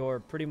easy, you're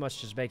pretty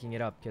much just making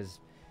it up because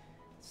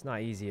it's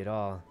not easy at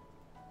all.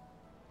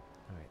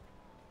 All right.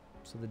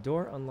 So the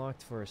door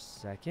unlocked for a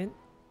second.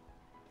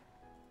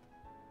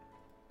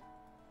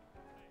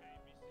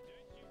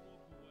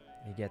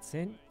 He gets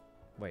in.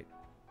 Wait,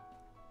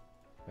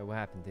 what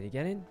happened? Did he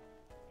get in?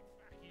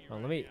 Oh,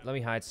 let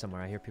me hide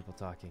somewhere. I hear people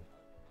talking.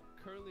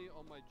 Currently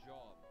on my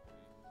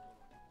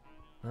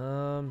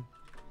job.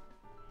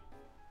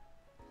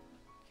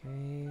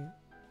 Okay.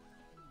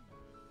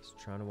 He's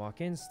trying to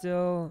walk in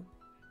still.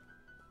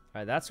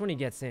 Alright, that's when he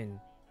gets in.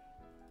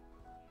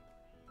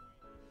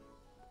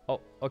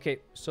 Oh, okay.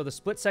 So the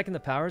split second the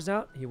power's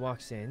out, he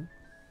walks in.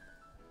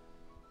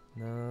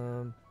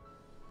 Wrong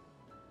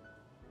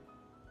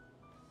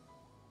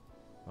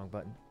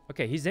button.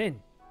 Okay, he's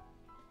in.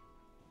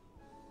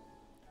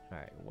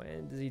 Alright,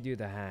 when does he do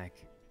the hack?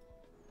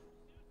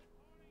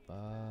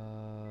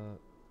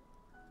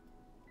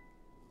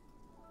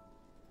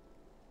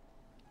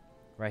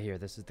 Right here,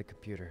 this is the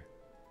computer.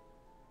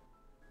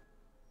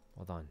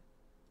 Hold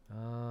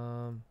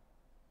on.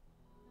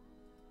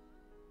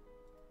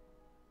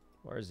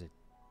 Or is it?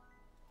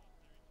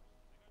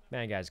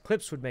 Man, guys,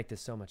 clips would make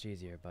this so much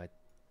easier, but...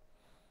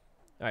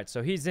 Alright,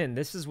 so he's in.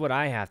 This is what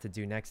I have to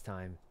do next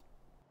time.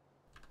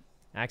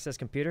 Access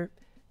computer.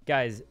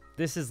 Guys,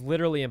 this is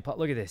literally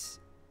look at this.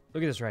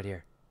 Look at this right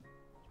here.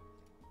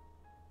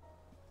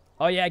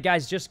 Oh, yeah,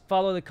 guys, just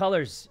follow the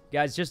colors.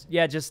 Guys, just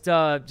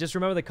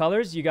remember the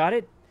colors. You got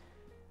it?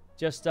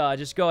 Just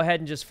go ahead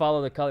and just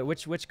follow the color.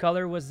 Which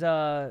color was,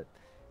 Yeah,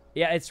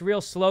 it's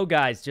real slow,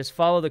 guys. Just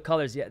follow the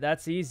colors. Yeah,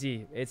 that's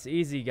easy. It's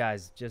easy,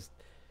 guys. Just...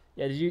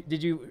 Yeah,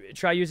 did you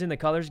try using the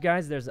colors,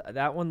 guys?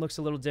 That one looks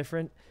a little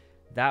different.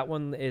 That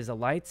one is a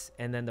light,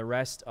 and then the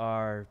rest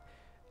are,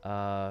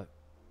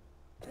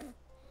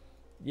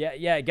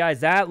 yeah,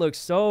 guys, that looks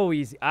so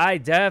easy. I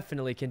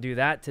definitely can do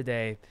that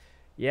today.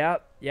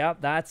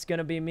 Yep, that's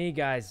gonna be me,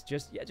 guys.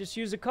 Just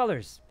use the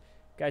colors,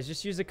 guys.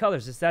 Just use the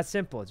colors. It's that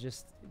simple.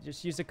 Just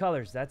use the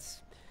colors.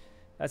 That's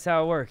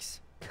how it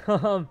works.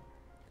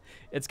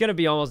 It's gonna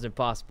be almost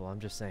impossible. I'm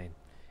just saying.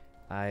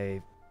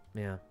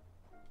 Yeah.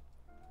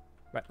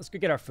 Right, let's go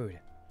get our food.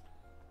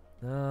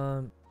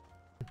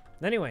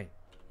 Anyway,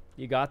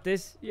 you got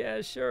this?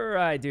 Yeah, sure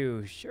I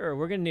do. Sure,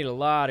 we're gonna need a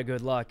lot of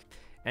good luck.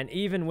 And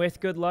even with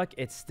good luck,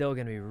 it's still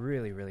gonna be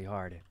really, really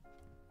hard.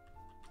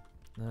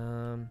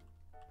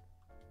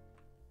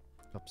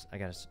 Oops, I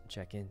gotta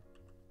check in.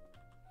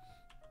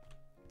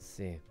 Let's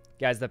see.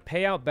 Guys, the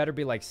payout better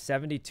be like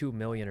 72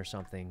 million or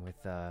something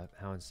with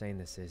how insane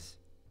this is.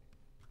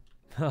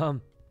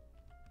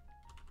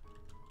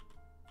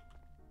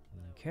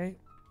 Okay.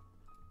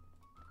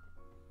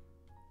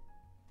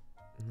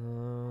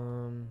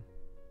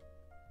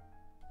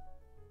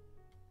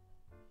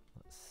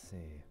 Let's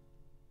see.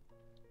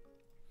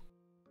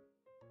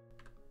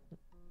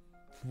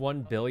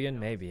 1 billion,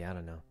 maybe. I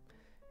don't know.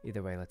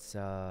 Either way, let's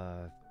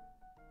okay,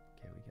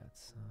 we got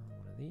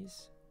one of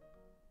these.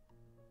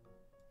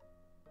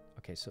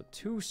 Okay, so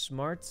 2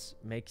 smarts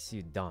makes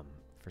you dumb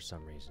for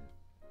some reason.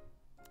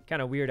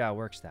 Kind of weird how it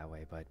works that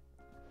way, but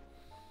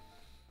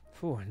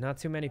phew, not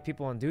too many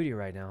people on duty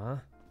right now, huh?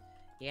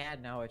 Yeah,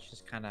 no, it's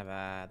just kind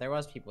of, there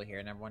was people here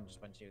and everyone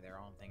just went to their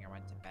own thing or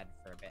went to bed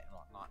for a bit and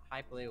whatnot.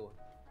 Hi, Blue.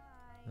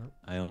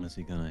 I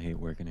honestly kind of hate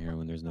working here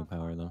when there's no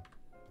power, though.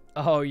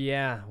 Oh,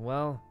 yeah,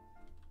 well,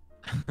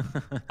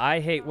 I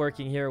hate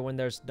working here when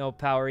there's no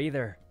power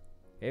either.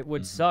 It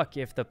would suck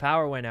if the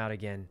power went out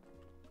again.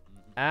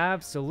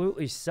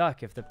 Absolutely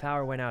suck if the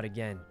power went out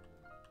again.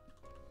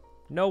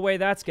 No way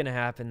that's gonna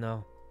happen,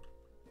 though.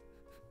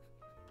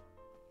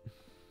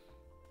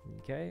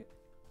 Okay.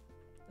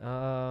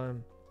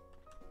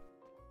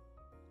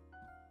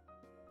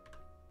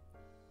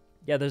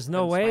 Yeah, there's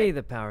no way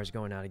the power's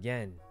going out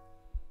again.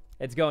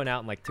 It's going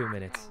out in like 2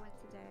 minutes.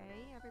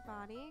 Today,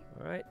 everybody.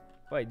 All right.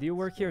 Wait, do you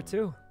work here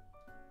too?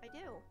 I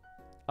do.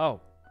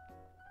 Oh.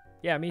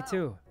 Yeah, me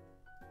too.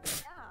 Yeah.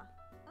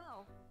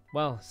 Oh.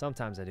 Well,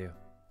 sometimes I do. Oh,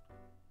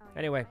 yeah,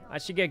 Anyway, I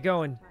should get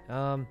going.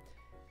 I'm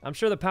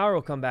sure the power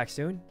will come back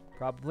soon.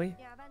 Probably.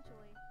 Yeah,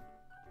 eventually.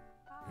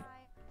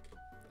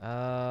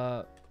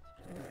 Bye.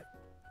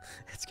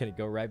 It's gonna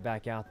go right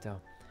back out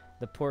though.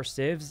 The poor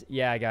civs.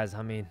 Yeah, guys.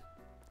 I mean,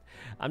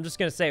 I'm just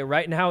gonna say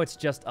right now it's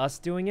just us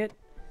doing it,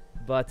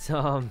 but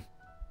I'm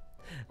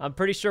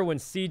pretty sure when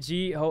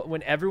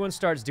when everyone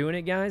starts doing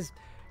it, guys,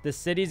 the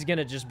city's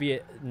gonna just be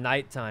at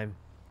nighttime.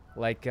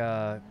 Like,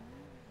 I'm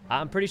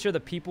pretty sure the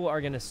people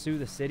are gonna sue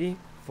the city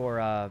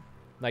for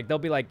like they'll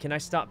be like, can I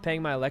stop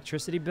paying my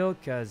electricity bill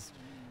because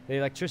the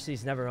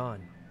electricity's never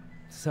on.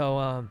 So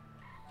I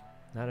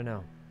don't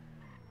know.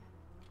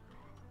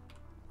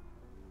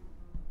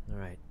 All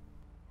right.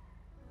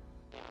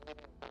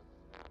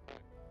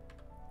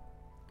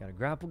 Got a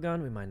grapple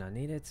gun. We might not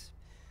need it.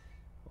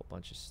 Whole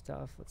bunch of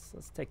stuff.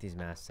 Let's take these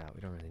masks out.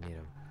 We don't really need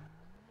them.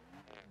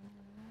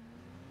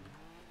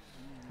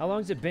 How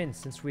long's it been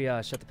since we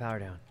shut the power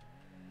down?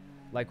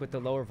 Like with the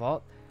lower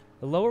vault?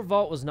 The lower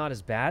vault was not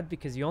as bad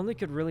because you only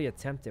could really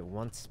attempt it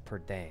once per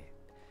day.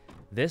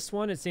 This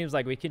one, it seems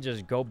like we could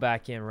just go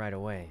back in right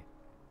away.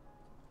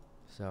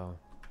 So,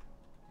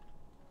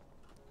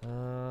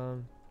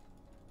 let's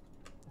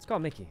call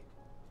Mickey.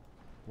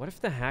 What if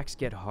the hacks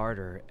get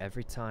harder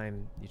every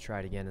time you try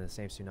it again in the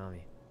same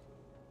tsunami?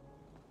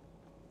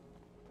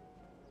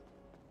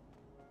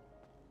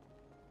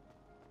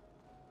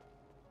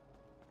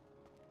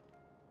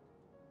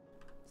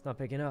 It's not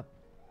picking up.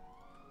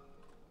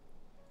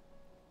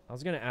 I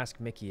was gonna ask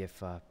Mickey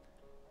if, oh,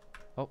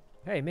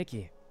 hey,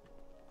 Mickey.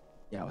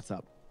 Yeah, what's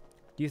up?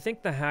 Do you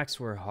think the hacks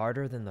were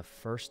harder than the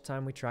first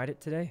time we tried it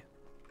today?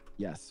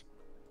 Yes.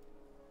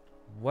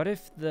 What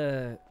if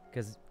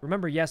because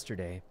remember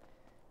yesterday,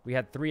 we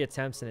had 3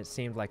 attempts and it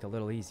seemed like a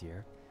little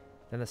easier.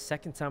 Then the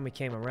second time we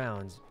came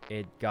around,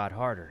 it got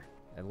harder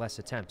and less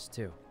attempts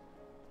too.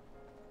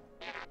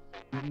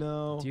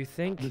 No. Do you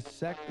think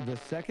the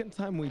second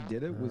time we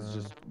did it was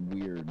just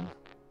weird?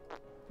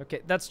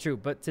 Okay, that's true.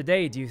 But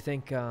today, do you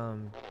think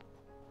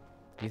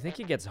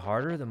it gets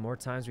harder the more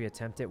times we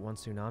attempt it one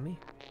tsunami?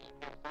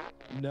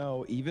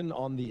 No, even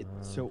on the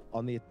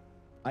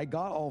I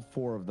got all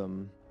 4 of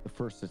them the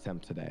first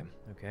attempt today.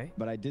 Okay.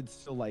 But I did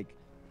still like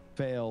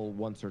fail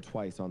once or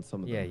twice on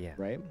some of them. Yeah.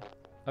 Right?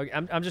 Okay,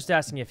 I'm just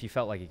asking if you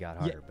felt like it got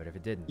harder, but if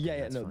it didn't, Yeah, then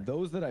yeah. that's No, fine.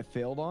 those that I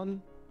failed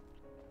on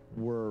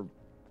were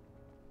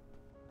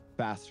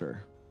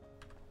faster.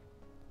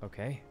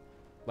 Okay.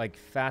 Like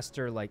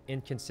faster, like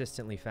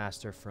inconsistently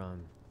faster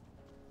from...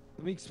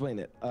 Let me explain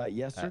it.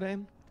 Yesterday,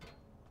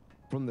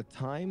 from the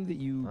time that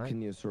you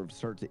can sort of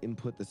start to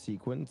input the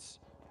sequence.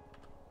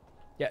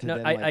 Yeah, no,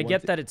 then, I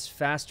get once that it's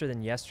faster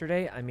than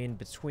yesterday. I mean,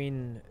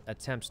 between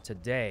attempts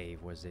today,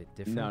 was it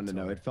different?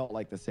 No. or- It felt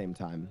like the same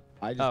time.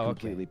 I just Oh, okay.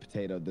 completely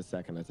potatoed the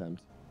second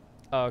attempt.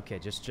 Oh, okay,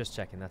 just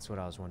checking. That's what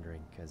I was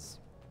wondering, because...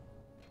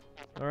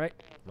 All right.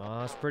 Well,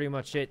 that's pretty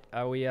much it.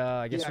 Are we,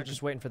 I guess Yeah, we're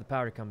just waiting for the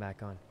power to come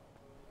back on.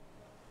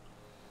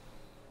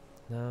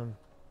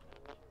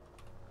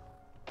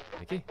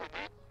 Mickey?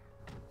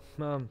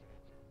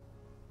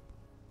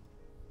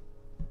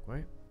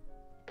 Wait.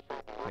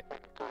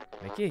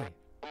 Mickey?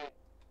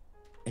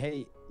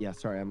 Hey, yeah,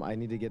 sorry. I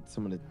need to get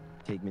someone to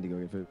take me to go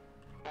get food.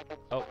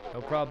 Oh,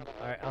 no problem.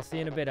 All right, I'll see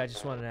you in a bit. I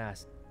just wanted to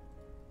ask.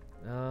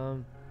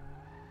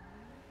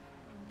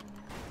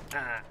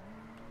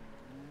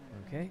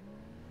 Okay.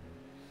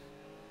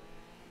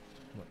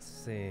 Let's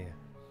see.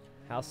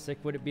 How sick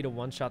would it be to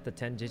one-shot the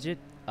 10-digit?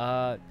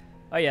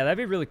 Oh yeah, that'd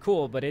be really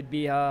cool, but it'd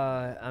be,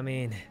 I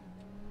mean,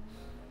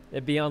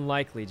 it'd be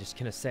unlikely, just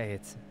gonna say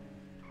it.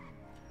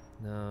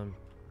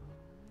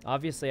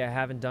 Obviously I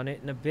haven't done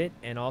it in a bit,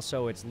 and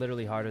also it's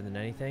literally harder than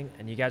anything,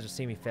 and you guys have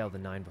seen me fail the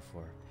 9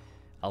 before.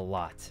 A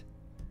lot.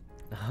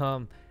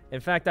 In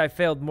fact, I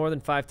failed more than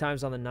 5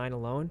 times on the 9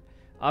 alone.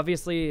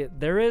 Obviously,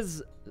 there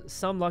is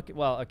some luck.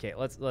 Well, okay,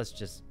 let's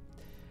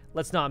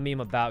not meme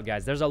about,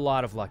 guys. There's a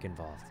lot of luck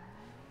involved.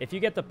 If you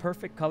get the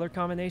perfect color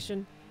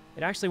combination,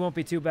 it actually won't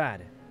be too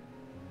bad.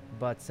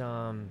 But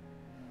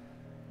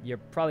you're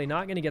probably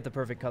not going to get the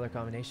perfect color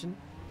combination.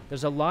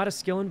 There's a lot of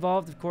skill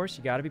involved, of course.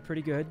 You got to be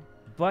pretty good.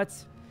 But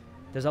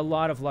there's a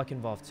lot of luck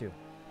involved too.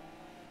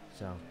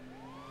 So,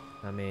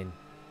 I mean,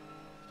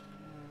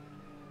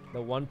 the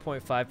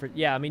 1.5%.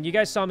 Yeah, I mean, you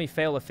guys saw me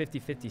fail a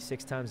 50-50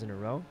 6 times in a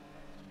row.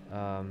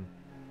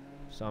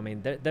 So, I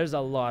mean, there's a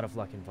lot of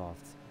luck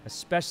involved.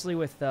 Especially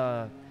with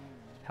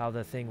how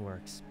the thing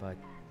works. But,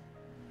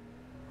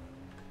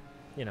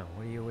 you know,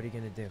 what are you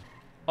going to do?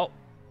 Oh.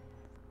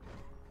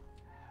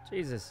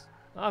 Jesus.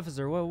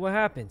 Officer, what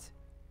happened?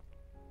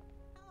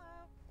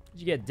 Hello. Did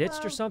you get ditched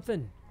or Hello.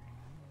 something?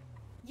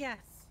 Yes.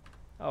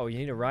 Oh, you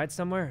need a ride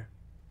somewhere?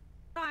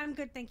 No, I'm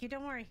good, thank you.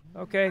 Don't worry.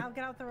 Okay. I'll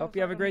get out the road Hope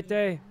you have a for great you.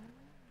 day.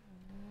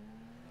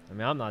 I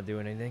mean, I'm not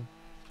doing anything.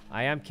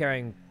 I am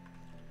carrying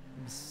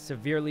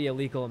severely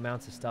illegal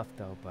amounts of stuff,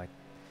 though, but,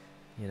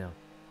 you know.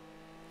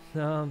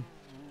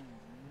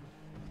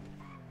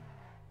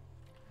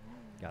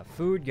 Got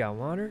food, got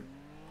water.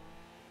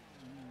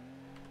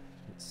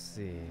 Let's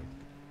see.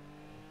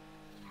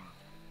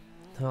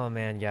 Oh,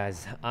 man,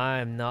 guys.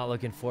 I'm not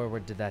looking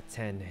forward to that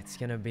 10. It's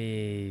gonna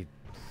be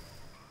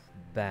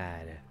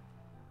bad.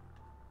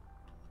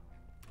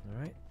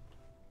 All right.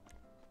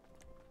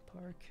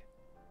 Park.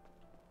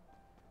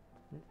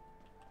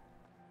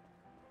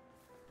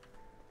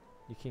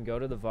 You can go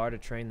to the VAR to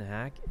train the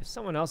hack. If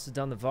someone else has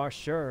done the VAR,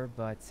 sure,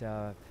 but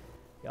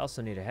you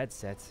also need a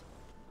headset.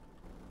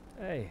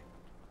 Hey.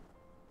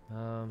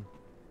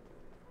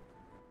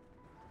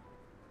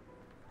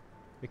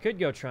 We could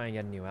go try and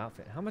get a new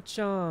outfit. How much,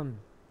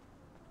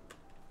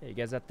 Hey, you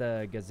guys at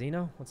the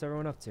Gazino? What's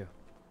everyone up to?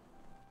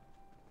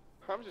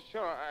 I'm just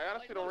chilling. I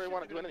honestly don't really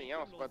want to do anything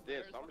else but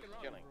this. I'm just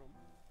chilling.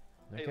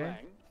 Okay. Hey,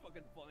 Lang.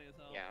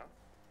 Yeah.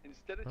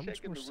 Instead of How much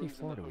checking more the rooms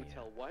in C4 the do we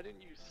hotel, why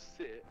didn't you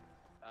sit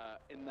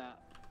in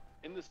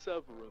the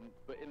server room,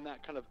 but in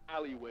that kind of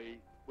alleyway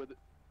where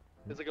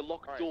there's like a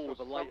locked Alright, door so with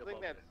a light something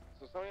above it?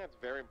 something that's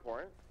very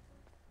important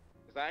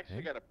is I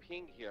actually got a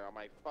ping here on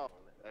my phone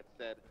that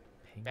said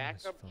Ping on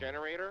his backup phone.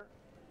 generator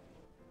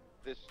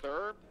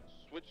disturbed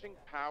switching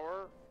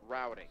power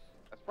routing.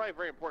 That's probably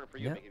very important for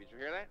you, Yep. Mickey. Did you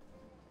hear that?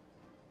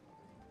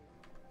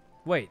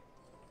 Wait.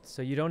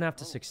 So you don't have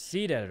to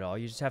succeed at it all.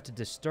 You just have to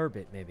disturb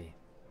it, maybe.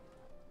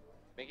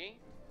 Mickey?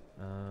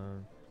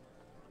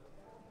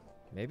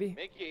 Maybe?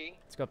 Mickey?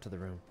 Let's go up to the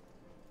room.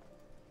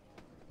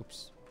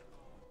 Oops.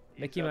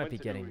 He's, Mickey might went be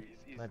to getting do-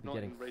 he's might be not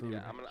getting in radio. food.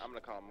 Yeah, I'm gonna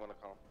call him.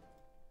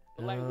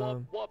 But like,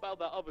 Um, what about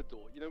that other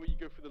door? You know when you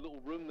go through the little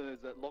room,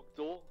 there's that locked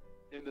door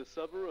in the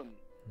server room.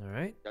 All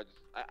right.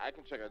 I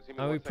can check out. Give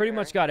me We one pretty second,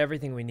 much alright? got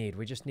everything we need.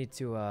 We just need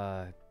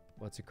to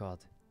what's it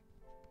called?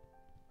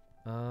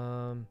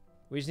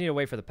 We just need to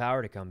wait for the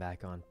power to come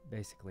back on,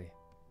 basically.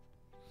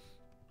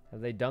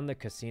 Have they done the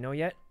casino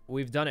yet?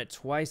 We've done it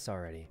twice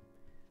already.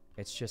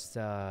 It's just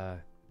yeah,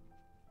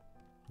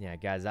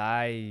 guys,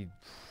 I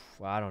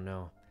don't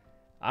know.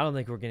 I don't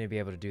think we're going to be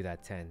able to do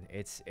that 10.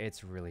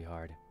 It's really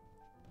hard.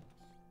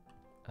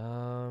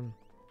 I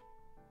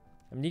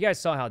mean, you guys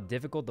saw how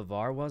difficult the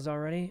VAR was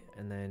already,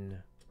 and then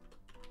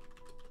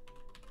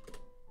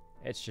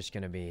it's just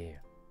going to be...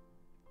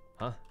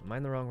 Huh? Am I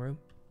in the wrong room?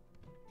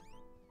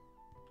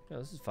 No,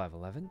 this is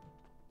 511.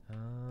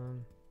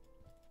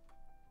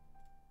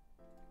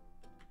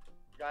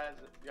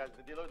 Guys,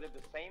 the dealer did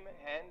the same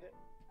hand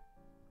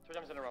 2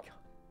 times in a row.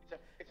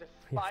 It's a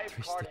We have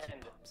 3 5-card sticky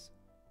hand. bombs.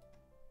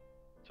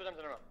 2 times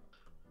in a row.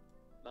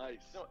 Nice.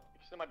 Still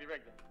might be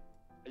rigged.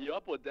 Are you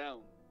up or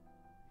down?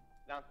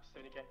 Down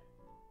 70k.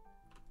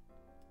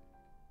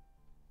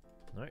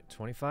 All right,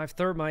 25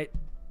 thermite.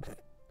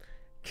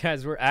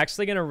 Guys, we're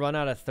actually gonna run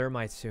out of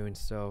thermite soon,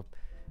 so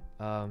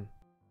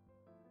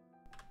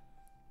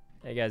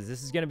hey guys,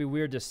 this is gonna be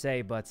weird to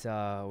say, but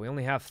we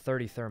only have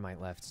 30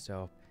 thermite left,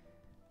 so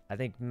I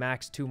think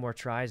max 2 more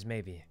tries,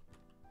 maybe.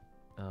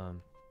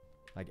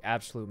 Like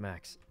absolute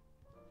max.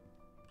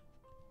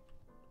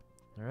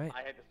 All right.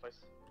 I hate this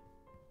place.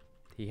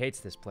 He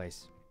hates this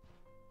place.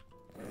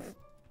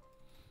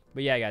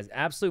 But yeah, guys,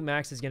 absolute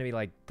max is gonna be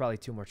like probably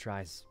 2 more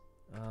tries,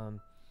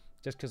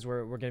 just because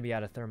we're gonna be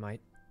out of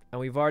thermite, and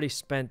we've already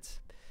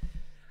spent.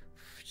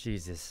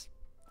 Jesus,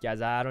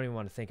 guys, I don't even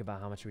want to think about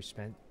how much we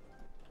spent.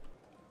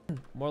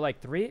 More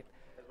like 3.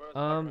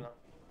 We're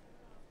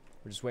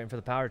just waiting for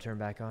the power to turn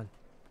back on.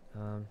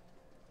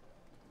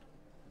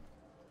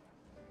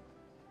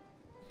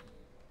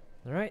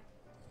 All right,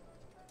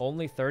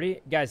 only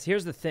 30, guys.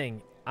 Here's the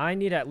thing. I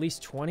need at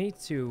least 20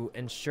 to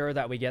ensure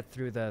that we get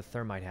through the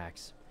thermite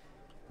hacks.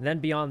 And then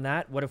beyond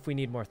that, what if we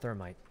need more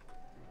thermite?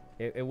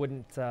 It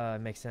wouldn't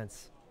make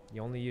sense.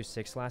 You only used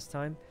 6 last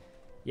time.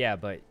 Yeah,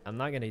 but I'm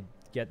not gonna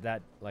get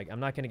that. Like, I'm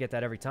not gonna get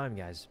that every time,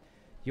 guys.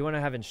 You want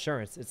to have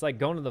insurance. It's like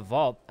going to the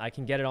vault. I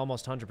can get it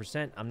almost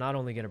 100%. I'm not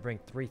only gonna bring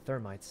 3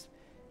 thermites.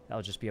 That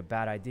would just be a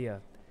bad idea.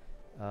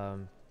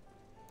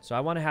 So I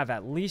want to have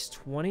at least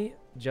 20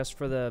 just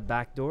for the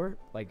back door,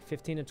 like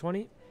 15 and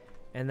 20,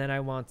 and then I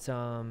want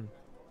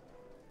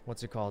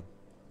what's it called?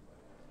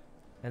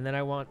 And then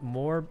I want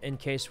more in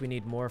case we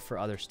need more for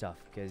other stuff,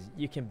 because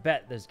you can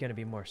bet there's gonna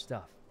be more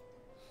stuff.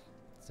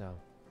 So,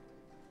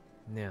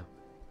 yeah.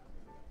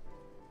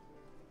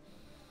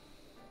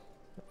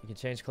 You can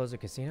change clothes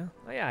at casino?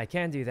 Oh yeah, I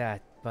can do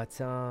that, but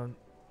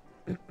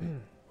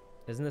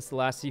isn't this the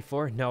last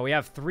C4? No, we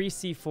have 3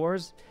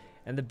 C4s.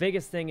 And the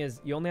biggest thing is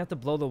you only have to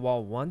blow the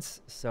wall once,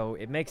 so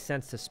it makes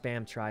sense to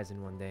spam tries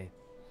in one day.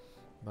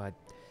 But,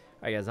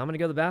 alright guys, I'm going to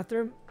go to the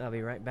bathroom. I'll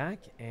be right back.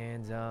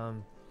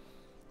 And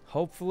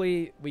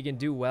hopefully we can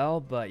do well.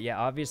 But yeah,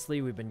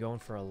 obviously we've been going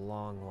for a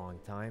long, long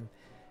time.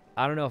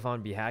 I don't know if I'm going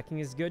to be hacking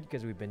as good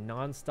because we've been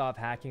non-stop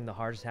hacking the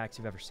hardest hacks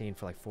you've ever seen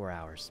for like 4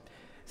 hours.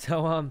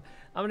 So I'm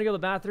going to go to the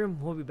bathroom.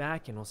 We'll be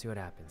back and we'll see what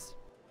happens.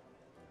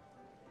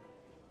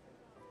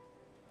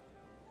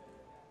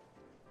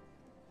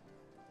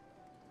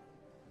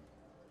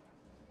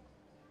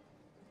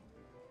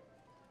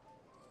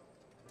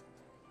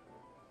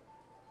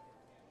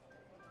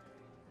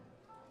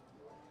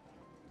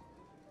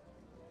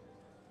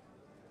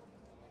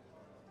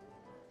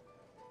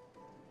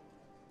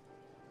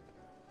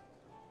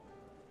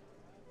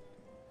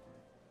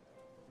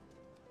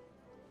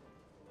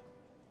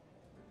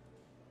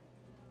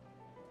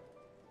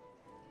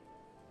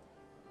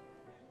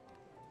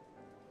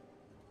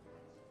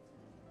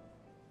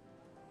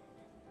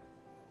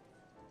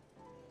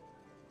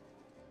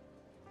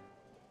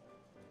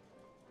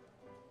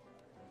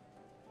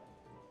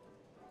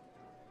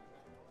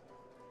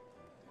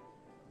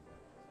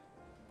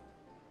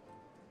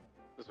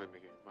 This way,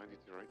 Mickey. Mind you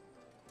to right.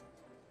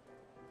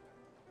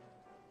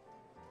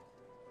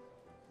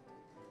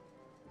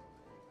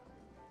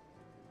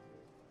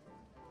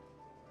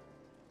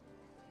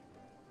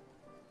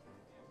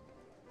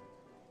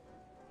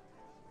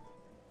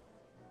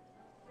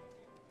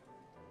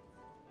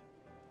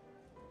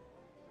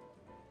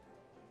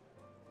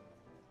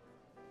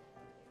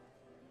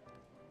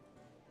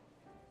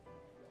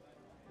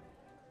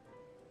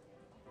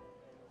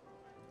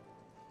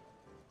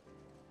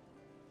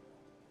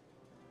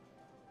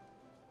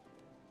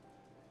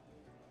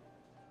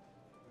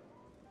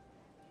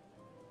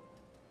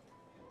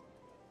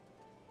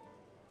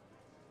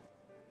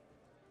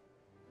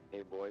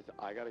 Hey boys,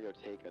 I gotta go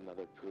take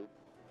another poop.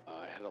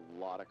 I had a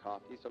lot of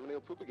coffee, so I'm gonna go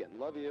poop again.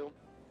 Love you.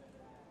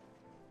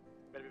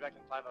 Better be back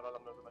in 5. I don't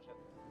know my shit.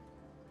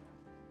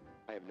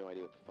 I have no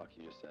idea what the fuck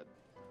you just said.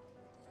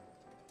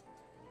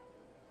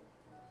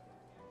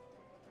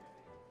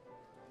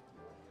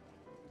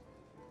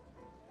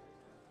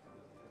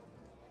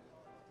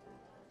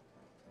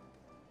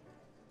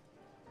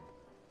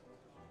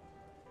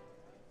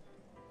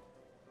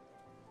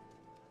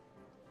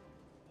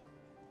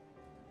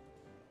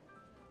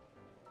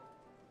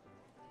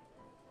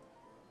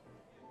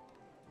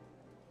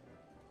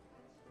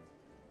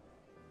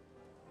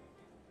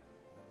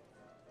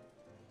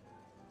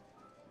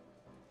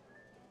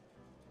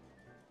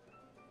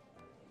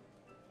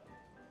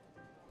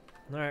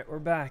 All right, we're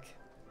back.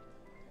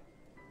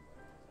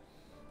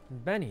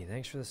 Benny,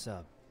 thanks for the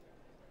sub.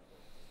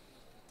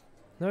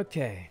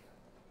 Okay.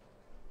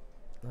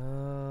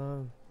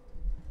 All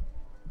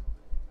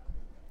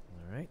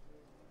right.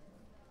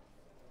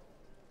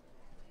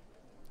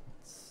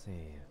 Let's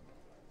see.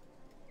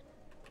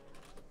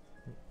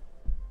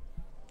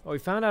 Oh, we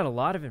found out a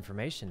lot of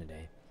information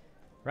today.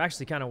 We're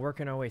actually kind of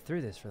working our way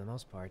through this for the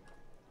most part.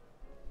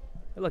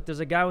 Hey, look,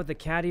 there's a guy with a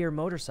caddy or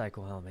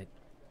motorcycle helmet.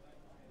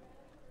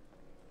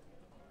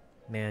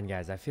 Man,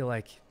 guys, I feel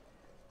like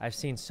I've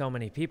seen so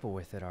many people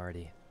with it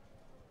already.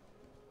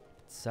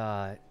 It's,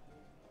 there's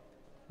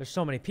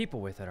so many people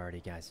with it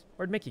already, guys.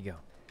 Where'd Mickey go?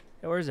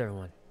 Hey, where's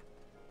everyone?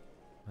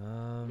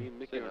 Me and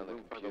Mickey are in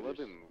room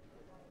 511.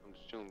 I'm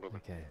just chilling, brother.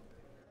 Okay.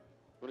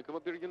 Wanna come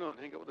up here, you know, and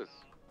hang out with us?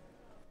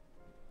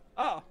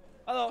 Oh,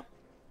 hello.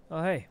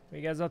 Oh, hey. What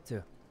are you guys up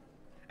to?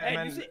 Hey,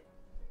 man,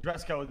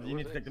 dress code. You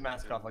need to take the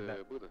mask off like that.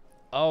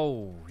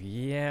 Oh,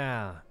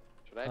 yeah.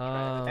 Should I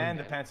try And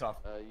the pants off.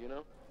 You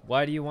know?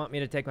 Why do you want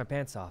me to take my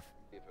pants off?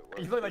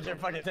 You look like you're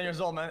fucking 10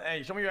 years old, man.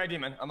 Hey, show me your ID,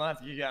 man. I'm gonna have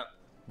to kick you out.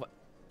 What?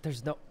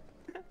 There's no...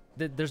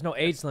 There's no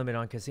age limit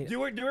on casino. Do you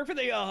work for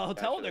the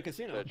hotel or the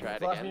casino?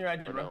 Flash me your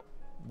ID, bro.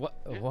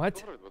 What?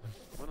 What?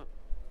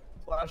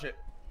 Flash it.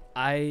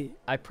 I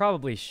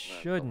probably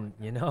shouldn't,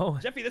 you know?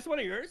 Jeffy, this one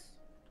of yours?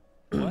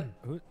 What?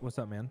 What's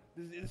up, man?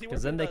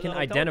 Because then they can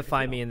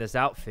identify me in this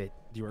outfit.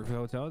 Do you work for the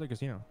hotel or the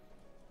casino?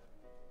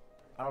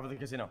 Over the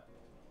casino.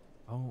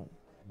 Oh,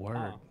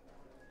 word.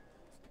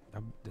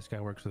 This guy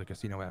works for the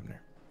casino,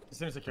 Abner.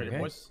 Casino security, Okay.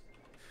 boys.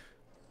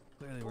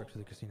 Clearly works for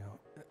the casino.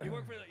 You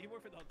work for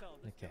the hotel.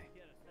 Okay.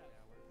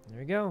 There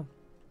we go.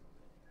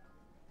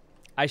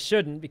 I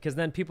shouldn't, because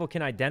then people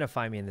can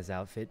identify me in this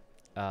outfit,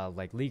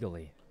 like,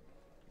 legally.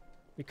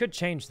 It could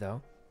change,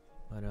 though.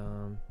 But,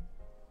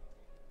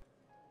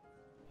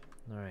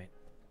 alright.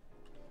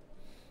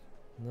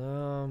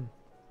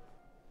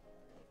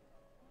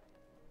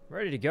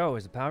 Ready to go.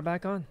 Is the power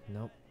back on?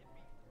 Nope.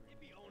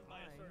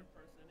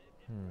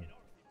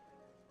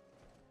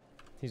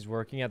 He's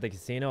working at the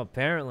casino,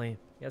 apparently.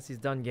 Guess he's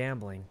done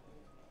gambling.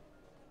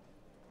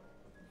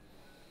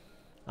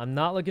 I'm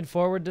not looking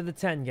forward to the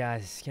 10,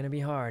 guys. It's gonna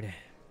be hard.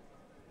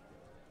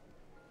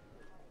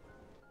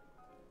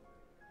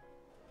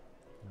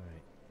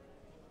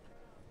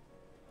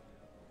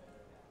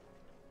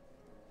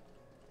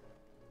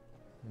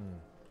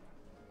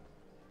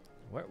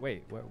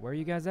 Alright. Where are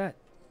you guys at?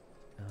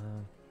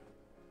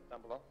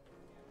 Down below.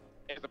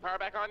 Is the power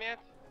back on yet?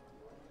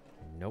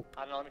 Nope.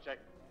 I don't know, let me check.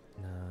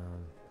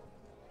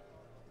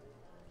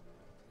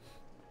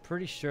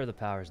 Pretty sure the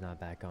power's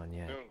not back on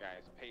yet. Soon,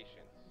 guys. Patience.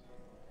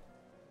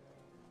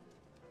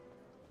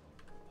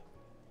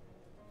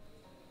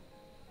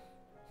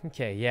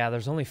 Okay, yeah,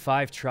 there's only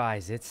 5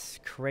 tries. It's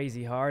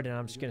crazy hard, and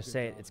I'm just gonna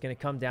say it. It's gonna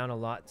come down a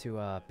lot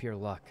to pure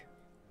luck.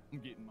 I'm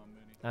getting my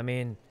money. I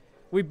mean,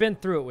 we've been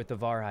through it with the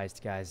VAR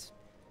heist, guys.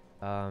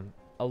 A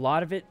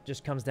lot of it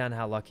just comes down to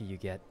how lucky you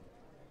get.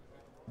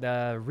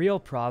 The real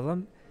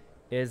problem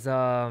is,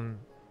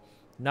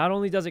 not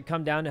only does it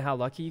come down to how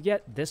lucky you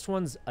get, this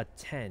one's a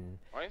 10,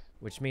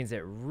 which means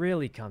it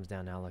really comes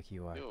down to how lucky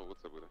you are. Yo,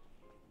 what's up with it?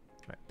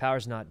 Alright,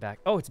 power's not back.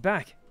 Oh, it's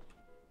back.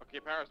 Okay,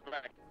 power's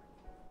back.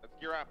 Let's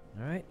gear up.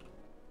 Alright.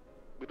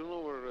 We don't know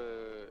where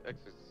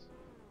X is.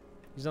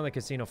 He's on the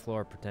casino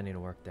floor pretending to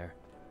work there.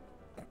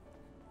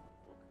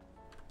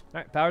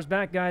 Alright, power's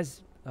back,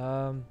 guys. We've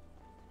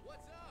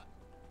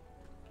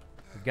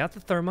got the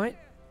thermite.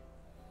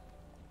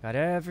 Got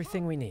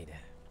everything we need.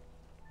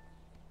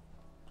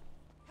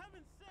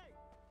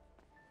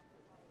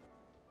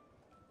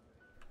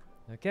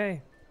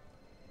 Okay.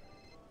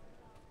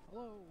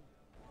 Hello.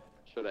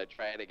 Should I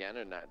try it again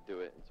or not do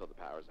it until the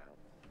power's out?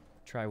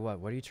 Try what?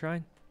 What are you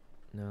trying?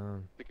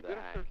 No.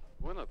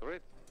 Why not,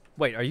 right?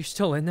 Wait, are you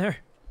still in there?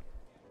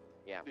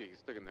 Yeah. He's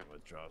stuck in there.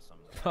 Withdraw some.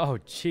 Oh,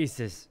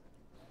 Jesus.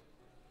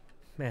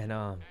 Man,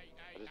 I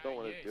just don't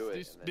want to do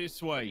it.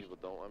 This way. People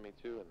don't want me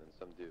to, and then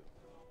some do.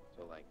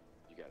 So, like,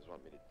 you guys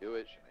want me to do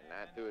it? Should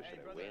I not do it? Should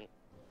I wait?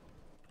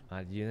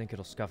 do you think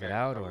it'll scuff it Okay,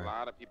 out, there's or? a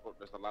lot of people.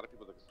 There's a lot of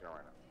people at the casino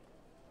right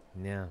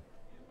now. Yeah.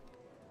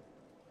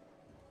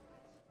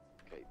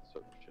 Okay,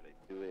 so should I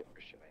do it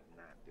or should I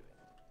not do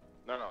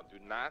it? No, do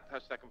not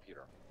touch that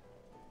computer.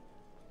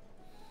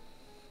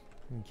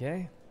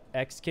 Okay.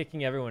 X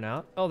kicking everyone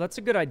out. Oh, that's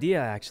a good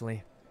idea,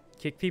 actually.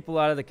 Kick people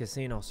out of the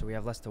casino so we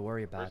have less to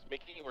worry about. Where's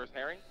Mickey? Where's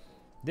Harry?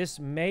 This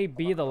may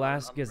be the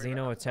last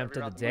casino attempt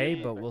of the day,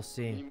 but we'll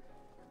see.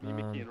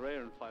 Mickey and Ray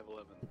are in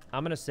 511.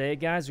 I'm going to say,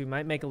 guys, we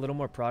might make a little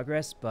more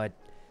progress, but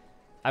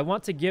I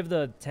want to give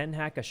the 10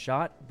 hack a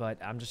shot, but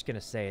I'm just going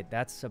to say it.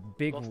 That's a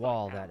big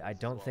wall that I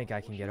don't think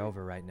I can get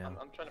over right now.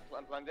 I'm trying to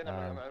blend in.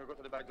 I'm gonna go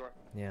to the back door.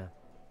 Yeah.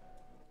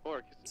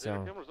 Or So-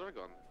 your cameras are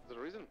gone. Is there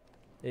a reason?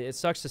 It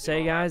sucks to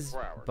say, guys,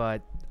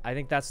 but I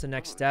think that's the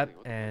next step,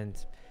 and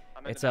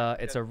it's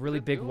a really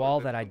big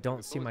wall that I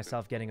don't see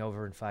myself getting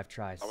over in 5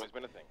 tries. Always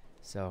been a thing.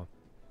 So,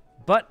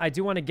 but I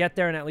do want to get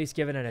there and at least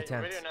give it an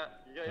attempt.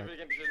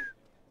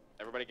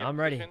 Everybody get I'm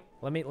in ready. position.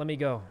 Let me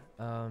go.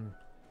 I'm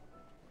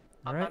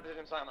All right. not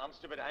position, son. I'm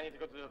stupid. I need to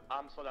go to the.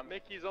 I'm so dumb.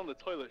 Mickey's on the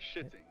toilet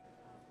shitting.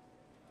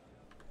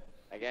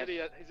 I guess. He's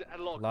had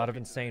a A lot of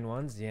insane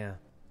ones, yeah.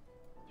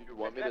 Do you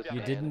want me to?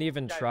 You didn't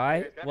even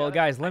try? Well,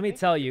 guys, let me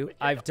tell you,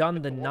 I've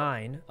done the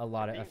 9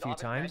 a few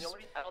times.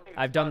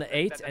 I've done the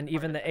 8, and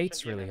even the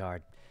 8's really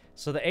hard.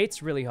 So the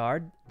 8's really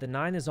hard. The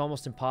 9 is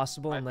almost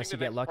impossible unless you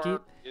get lucky.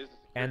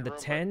 And the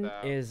 10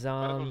 is,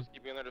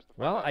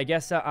 well, I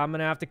guess I'm going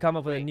to have to come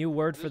up with a new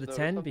word for the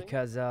 10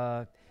 because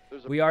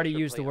we already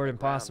used the word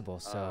impossible,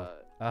 so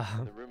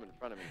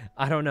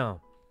I don't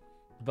know.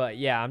 But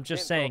yeah, I'm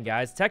just saying,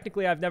 guys.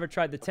 Technically, I've never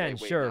tried the 10, wait,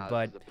 sure, nah, this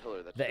but is a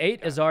pillar that's the just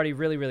 8 is already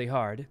really, really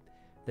hard.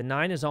 The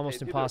 9 is almost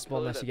it's either a impossible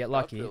pillar unless you that's get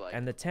stuffed lucky, or, like,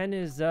 and the 10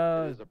 is it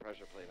is a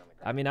pressure plate on the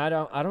ground. I mean, I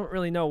don't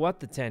really know what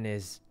the 10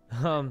 is.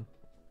 Okay, All are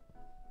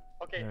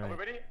we right.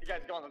 ready? You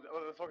guys go on.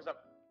 Let's focus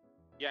up.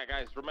 Yeah,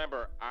 guys,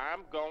 remember,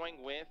 I'm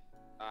going with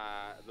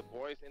the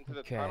boys into the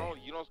Okay. tunnel.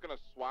 Yuno's gonna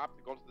swap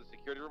to go into the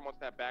security room once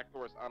that back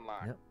door is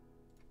unlocked. Yep.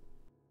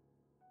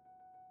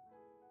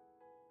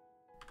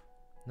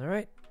 All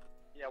right.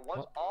 Yeah, once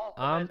Well, all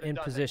I'm events are in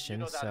done, position,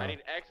 you know that so I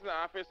need X in the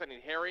office. I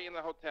need Harry in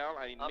the hotel.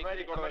 I need I'm Mickey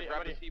ready, to go I'm to ready,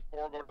 grab I'm the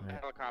C4, go to the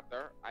Alright.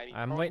 helicopter. I need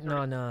I'm Tony waiting to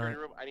on, the security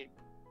room.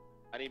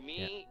 I need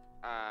me,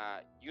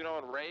 Yuno,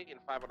 and Ray in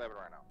 511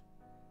 right now.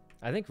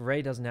 I think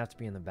Ray doesn't have to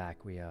be in the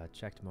back. We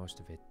checked most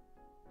of it.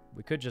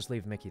 We could just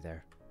leave Mickey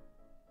there.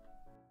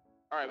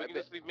 All right, we can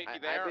just leave Mickey I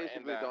there.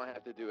 basically and, don't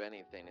have to do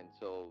anything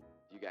until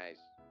you guys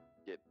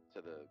get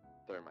to the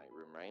thermite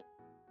room, right?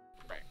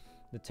 Right.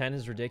 The 10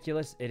 is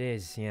ridiculous. It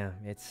is, yeah.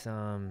 It's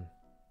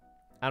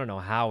I don't know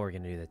how we're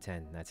gonna do the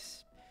 10.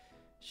 It's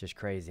just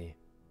crazy.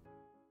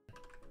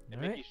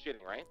 And All right. Mickey's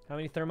shitting, right? How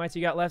many thermites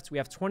you got left? We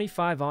have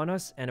 25 on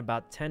us and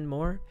about 10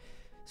 more.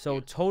 So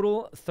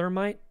total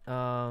thermite, Where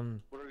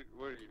are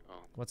you?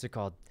 Oh. what's it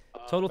called?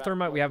 Total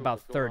thermite, we have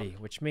about 30,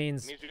 which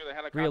means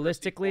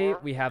realistically,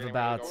 we have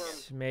about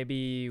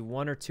maybe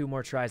 1 or 2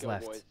 more tries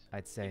left,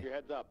 I'd say. Keep your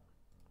heads up.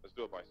 Let's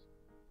do it, boys.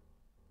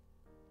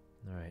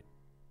 All right.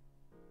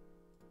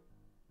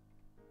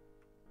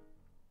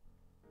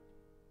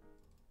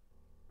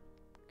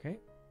 Okay.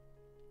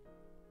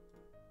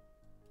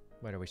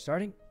 Wait, are we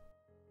starting?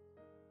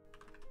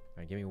 All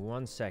right, give me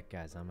 1 sec,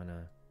 guys. I'm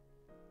gonna...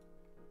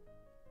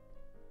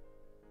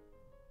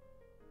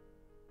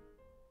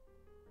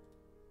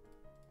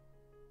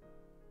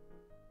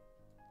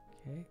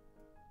 Okay.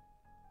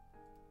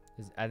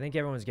 I think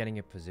everyone's getting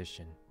a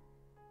position.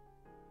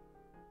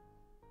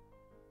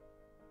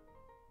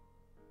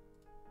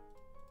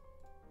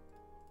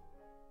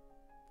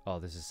 Oh,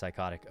 this is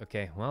psychotic.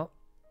 Okay, well,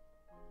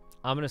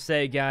 I'm gonna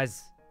say,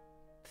 guys,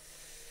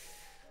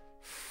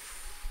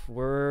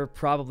 we're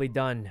probably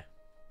done.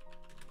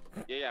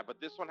 Yeah, but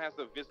this one has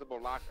a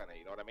visible lock on it.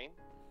 You know what I mean?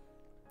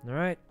 All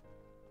right.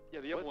 Yeah,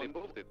 the other one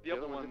moved it. The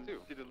other one did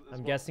it as I'm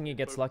well. guessing he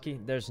gets lucky.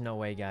 There's no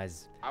way,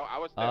 guys. I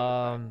was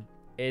there.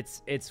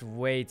 It's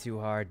way too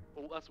hard.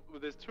 Well,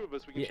 there's 2 of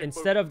us. We can Yeah, check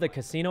instead both of the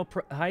casino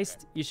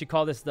heist, you should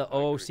call this the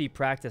OOC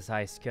practice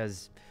heist,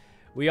 because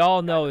we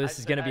all know this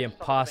is gonna be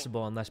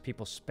impossible unless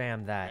people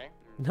spam that.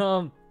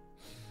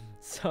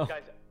 So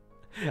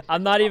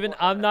I'm not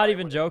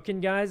even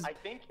joking, guys.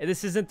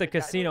 This isn't the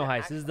casino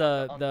heist. This is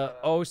the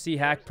OOC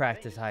hack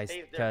practice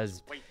heist,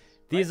 because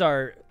these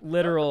are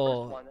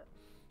literal.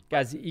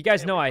 Guys, you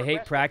guys know I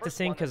hate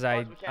practicing because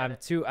I have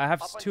too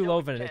low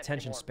of an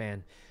attention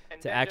span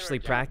to actually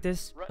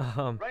practice.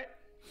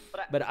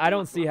 But I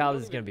don't see how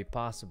this is gonna be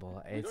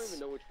possible. We don't even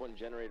know which one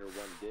generator 1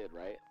 did,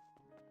 right?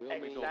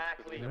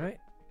 Exactly. All right.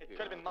 It could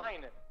have been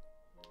mine.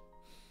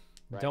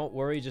 Don't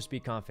worry, just be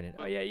confident.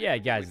 Oh yeah,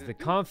 guys, the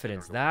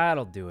confidence,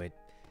 that'll do it.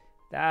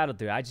 That'll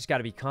do it. I just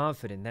gotta be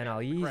confident, then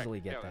I'll easily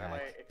get the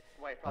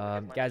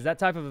hack. Guys, that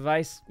type of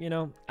advice, you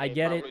know, I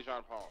get it.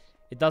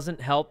 It doesn't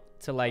help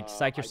to like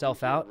psych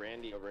yourself out,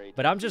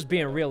 but I'm just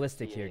being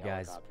realistic here,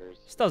 guys. This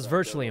stuff's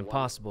virtually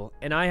impossible,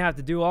 and I have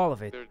to do all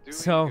of it.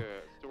 So,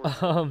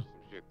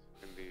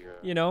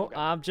 you know,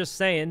 I'm just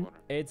saying,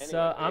 it's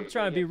I'm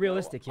trying to be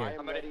realistic here.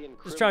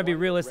 Just trying to be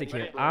realistic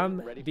here.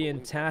 I'm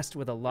being tasked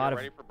with a lot of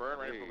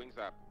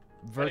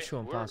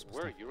virtual impossible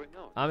stuff.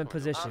 I'm in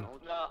position.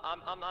 No,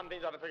 I'm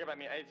things out to forget about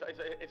me.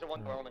 It's a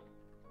 1 door only.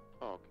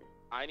 Oh, okay.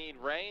 I need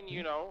Ray and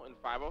Yuno in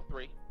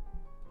 503.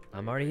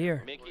 I'm already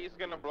here. Mickey's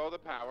gonna blow the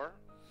power.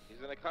 He's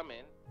gonna come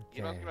in.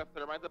 Yuno's gonna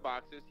thermite the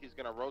boxes. He's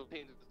gonna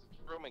rotate into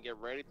this room and get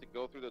ready to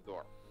go through the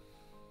door.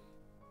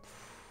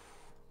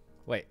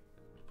 Wait.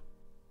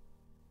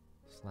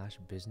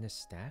 / business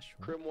stash?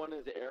 Crim 1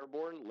 is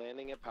airborne,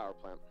 landing at power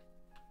plant.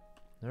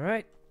 All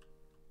right.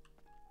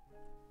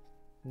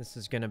 This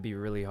is gonna be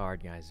really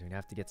hard, guys. We're gonna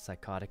have to get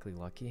psychotically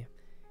lucky,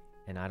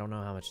 and I don't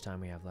know how much time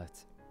we have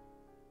left.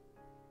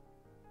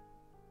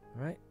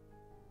 All right.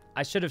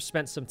 I should have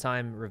spent some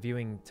time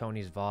reviewing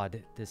Tony's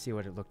VOD to see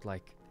what it looked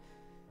like.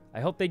 I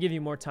hope they give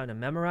you more time to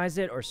memorize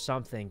it or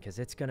something, because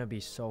it's gonna be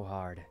so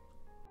hard.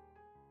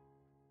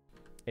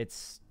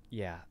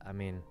 Yeah, I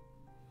mean,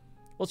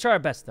 we'll try our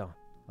best though,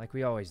 like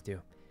we always do.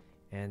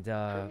 And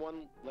Crim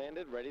 1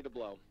 landed, ready to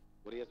blow.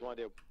 What do you guys want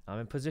to do? I'm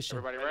in position.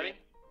 Everybody ready?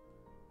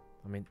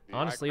 I mean,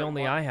 honestly,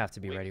 only I have to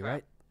be ready,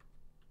 right?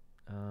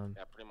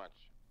 Yeah, pretty much.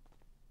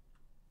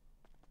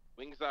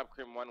 Wings up,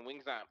 Crim 1.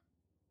 Wings up.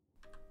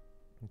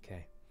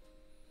 Okay.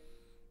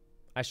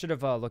 I should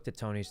have looked at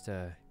Tony's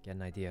to get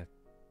an idea.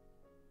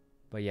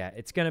 But yeah,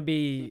 it's gonna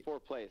be. C4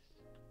 place.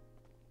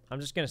 I'm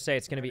just gonna say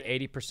it's gonna be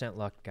 80%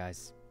 luck,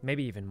 guys.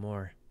 Maybe even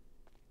more.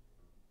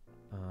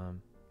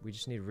 We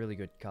just need really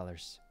good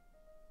colors.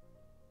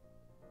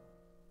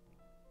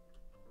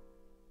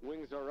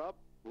 Wings are up.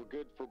 We're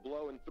good for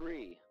blow in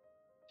 3,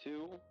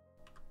 2,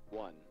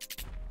 1.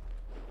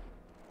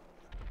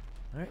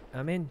 All right,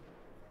 I'm in.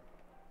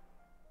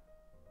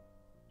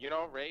 You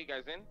know, Ray, you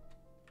guys in?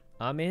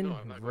 I'm in. No,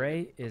 I'm not going Ray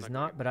in. I'm is not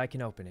not, going but I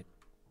can open it.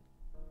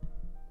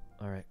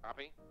 All right.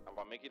 Copy. I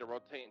want Mickey to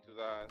rotate into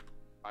the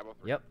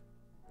 503. Yep.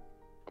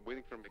 I'm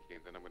waiting for Mickey,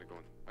 and then I'm gonna go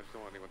in. I just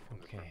don't want anyone to come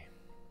this Okay.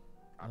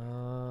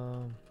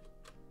 time.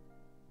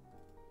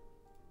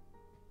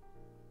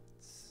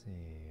 Let's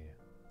see.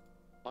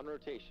 On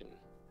rotation.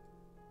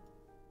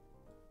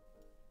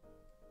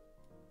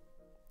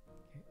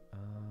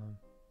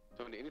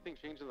 Tony, anything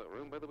changed in that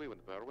room, by the way, when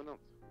the power went out?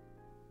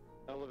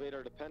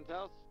 Elevator to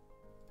penthouse.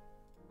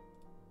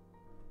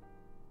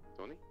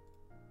 Tony?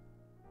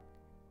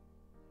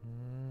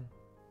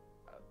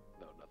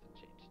 No, nothing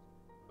changed.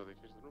 So they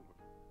changed the room.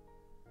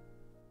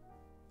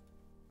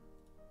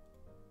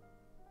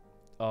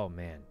 Oh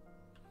man.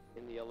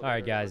 In the All elevator.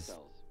 right, to guys.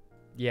 hotels.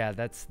 Yeah,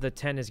 the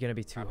 10 is gonna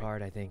be too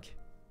hard, I think.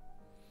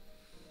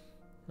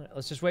 All right,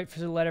 let's just wait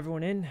to let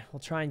everyone in. We'll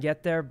try and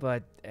get there,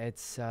 but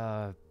it's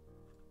not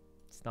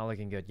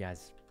looking good,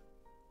 guys.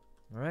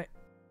 All right.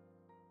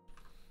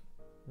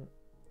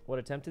 What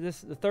attempt is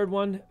this? The third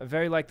one,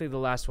 very likely the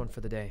last one for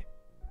the day.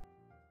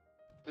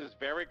 This is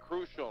very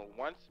crucial.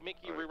 Once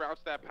Mickey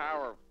reroutes that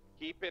power,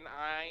 keep an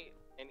eye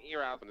and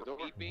ear out for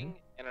beeping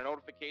and a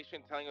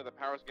notification telling you the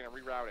power's going to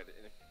reroute it.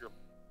 And if you're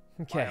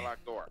by Okay. a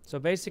locked door. So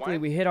basically,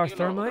 Once we hit our you know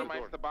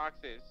thermite, the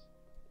boxes,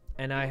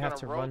 and I he's have gonna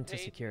to run to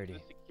rotate security. The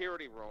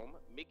security room.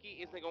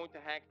 Mickey isn't going to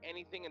hack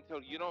anything until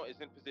Yuno is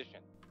in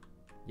position.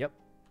 Yep.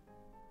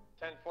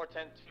 10, 4,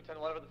 10, 2, 10,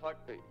 whatever the fuck.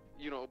 Hey,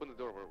 you know, open the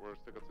door. We're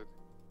stuck outside.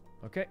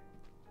 Okay.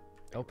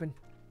 Open.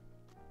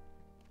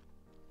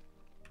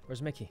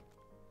 Where's Mickey?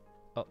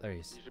 Oh, there he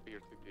is. You should be here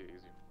too. Yeah, easier.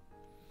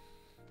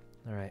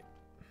 All right.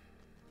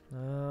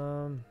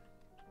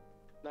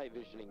 Night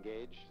vision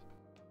engaged.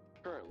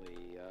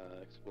 Currently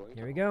exploring.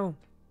 Here we go.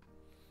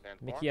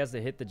 And Mickey has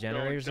to hit the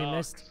generators he dark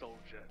missed.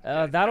 soldier.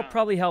 That'll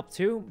probably help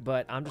too,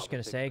 but I'm just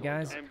gonna say,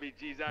 guys,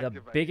 MBG's the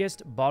activated.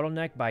 biggest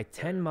bottleneck by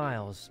 10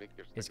 miles Make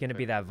your is second gonna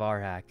be second. that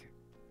VAR hack.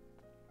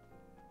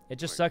 It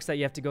just sucks that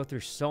you have to go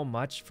through so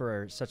much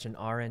for such an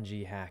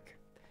RNG hack.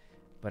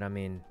 But I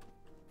mean,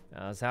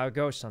 that's how it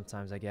goes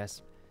sometimes, I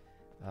guess.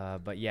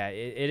 But yeah,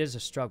 it is a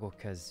struggle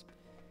because,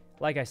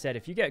 like I said,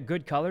 if you get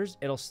good colors,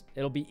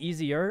 it'll be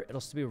easier.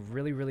 It'll still be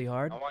really, really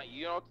hard. I want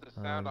Yuno to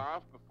sound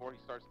off before he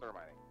starts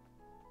thermiting.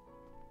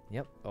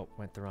 Yep. Oh,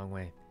 went the wrong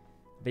way.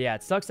 But yeah,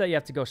 it sucks that you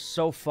have to go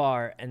so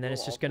far, and then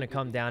it's just going to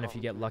come down if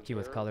you get lucky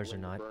with colors or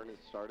not.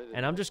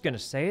 And I'm just going to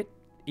say it.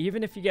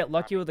 Even if you get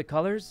lucky with the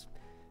colors,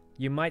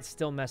 you might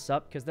still mess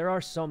up because there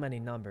are so many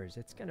numbers.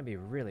 It's going to be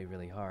really,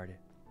 really hard.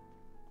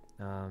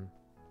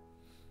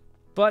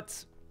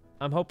 But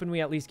I'm hoping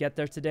we at least get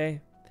there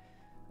today.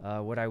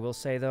 What I will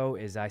say, though,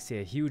 is I see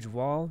a huge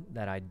wall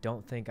that I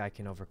don't think I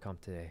can overcome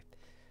today.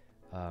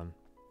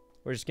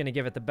 We're just going to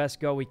give it the best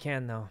go we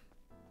can, though.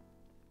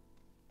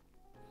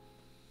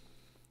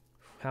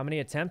 How many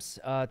attempts?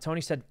 Tony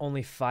said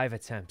only 5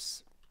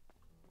 attempts.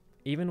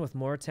 Even with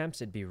more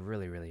attempts, it'd be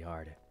really, really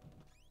hard.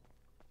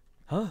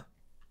 Huh?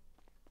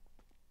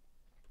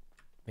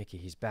 Mickey,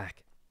 he's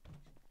back.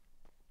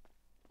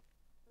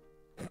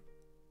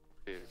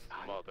 This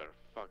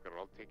motherfucker,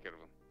 I'll take care of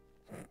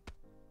him.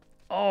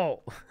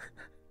 Oh!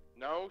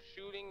 No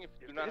shooting if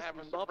you do not have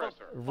a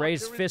suppressor.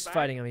 Ray's fist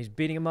fighting him. He's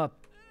beating him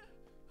up.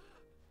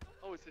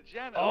 Oh, it's the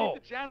janitor. Oh,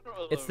 Leave the janitor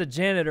alone. it's the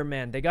janitor,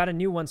 man. They got a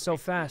new one so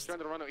fast. He's trying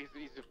to run out.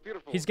 He's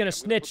beautiful. He's gonna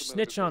Yeah, we'll put snitch. him in the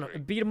Snitch on him.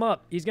 refrigerator. Beat him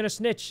up. He's gonna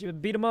snitch.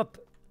 Beat him up.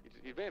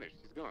 He vanished.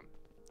 He's gone.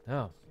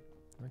 Oh.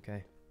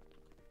 Okay.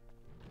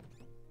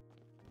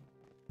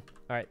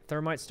 Alright,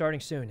 thermite starting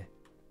soon.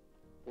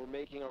 We're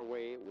making our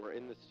way. We're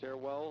in the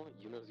stairwell.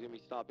 Yuno's gonna be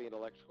stopping at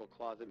electrical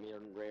closet. Me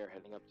and Ray are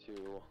heading up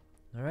to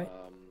Alright.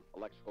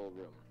 electrical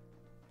room.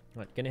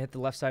 What, gonna hit the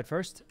left side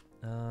first?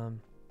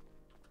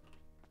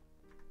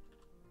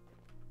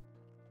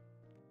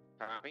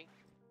 Copy.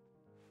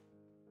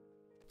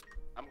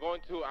 I'm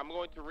going to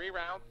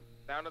reroute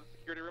down to the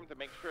security room to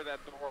make sure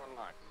that door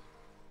unlocks.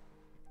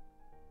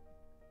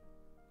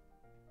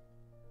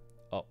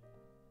 Oh.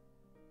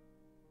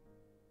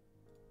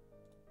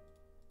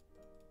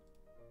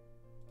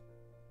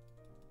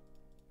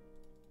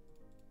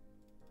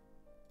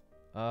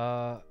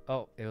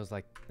 Oh, it was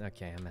like,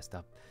 okay, I messed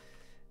up.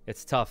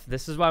 It's tough.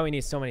 This is why we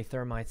need so many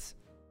thermites.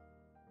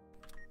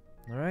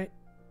 Alright.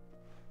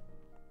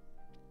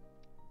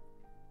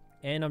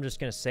 And I'm just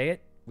gonna say it.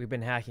 We've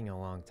been hacking a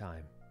long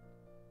time.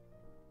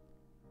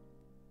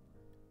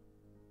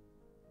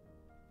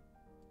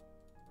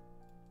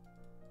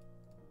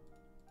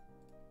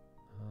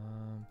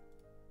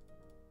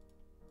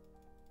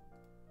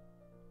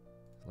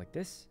 Like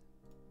this?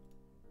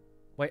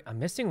 Wait, I'm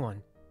missing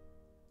one.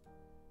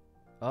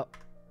 Oh.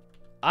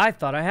 I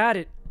thought I had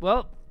it.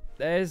 Well,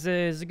 that is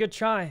a good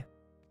try.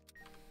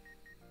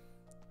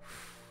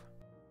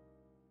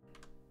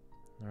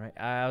 Alright,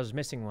 I was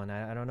missing one.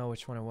 I don't know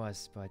which one it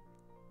was, but...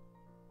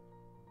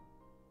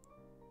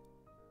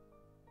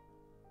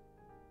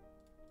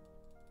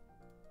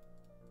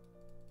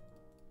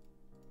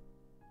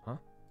 Huh?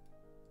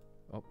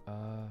 Oh,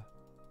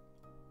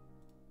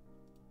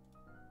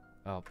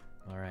 Oh,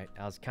 alright.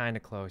 I was kind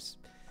of close.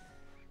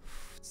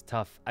 It's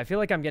tough. I feel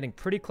like I'm getting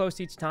pretty close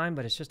each time,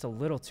 but it's just a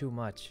little too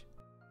much.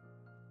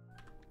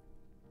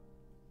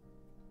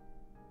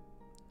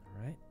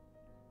 All right.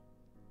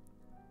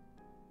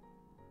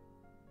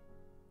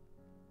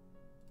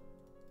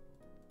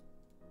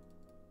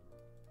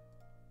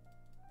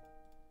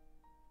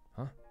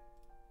 Huh?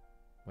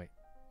 Wait,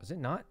 was it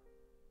not?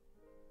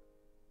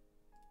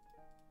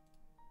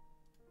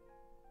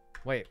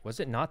 Wait,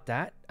 was it not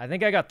that? I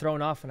think I got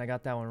thrown off when I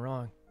got that one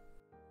wrong.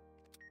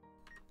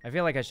 I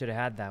feel like I should have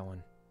had that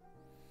one.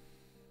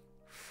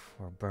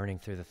 We're burning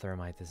through the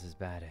thermite. This is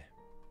bad.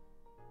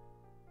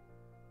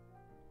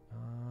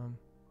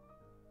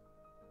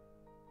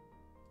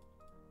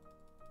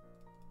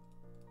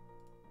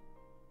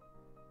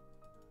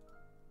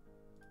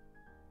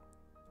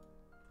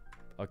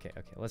 Okay.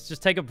 Let's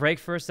just take a break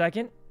for a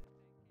second.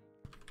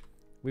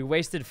 We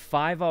wasted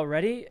 5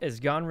 already.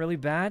 It's gone really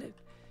bad.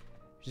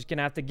 Just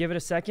gonna have to give it a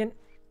second.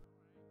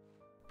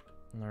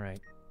 All right.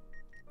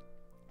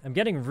 I'm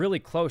getting really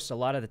close a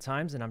lot of the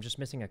times, and I'm just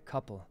missing a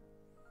couple.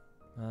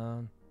 Okay.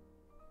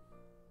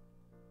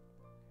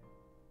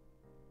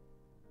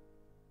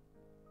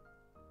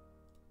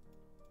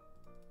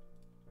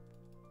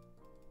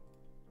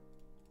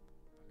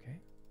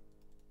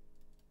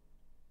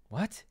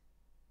 What?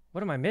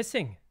 What am I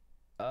missing?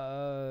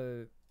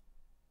 I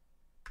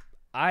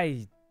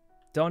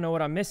don't know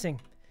what I'm missing.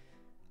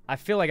 I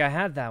feel like I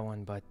had that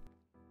one, but...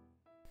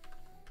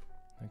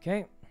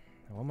 Okay.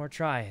 One more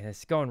try.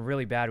 It's going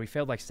really bad. We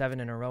failed like 7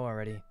 in a row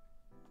already.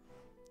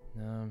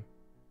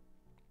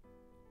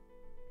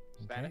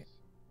 Okay.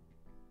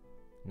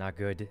 Not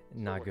good.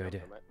 Not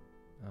good.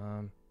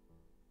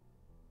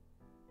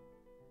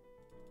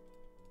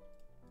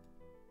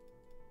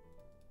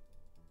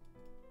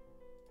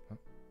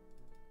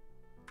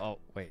 Oh,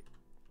 wait.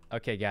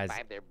 Okay, guys.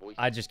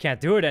 I just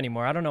can't do it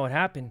anymore. I don't know what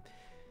happened.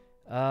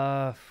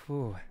 All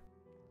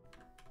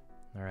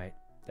right.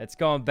 That's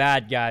going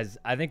bad, guys.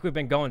 I think we've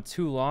been going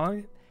too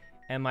long,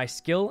 and my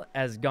skill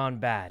has gone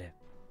bad.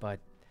 But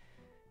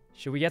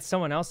should we get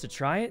someone else to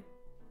try it?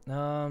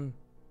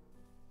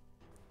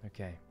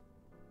 Okay.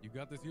 You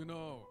got this, you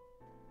know.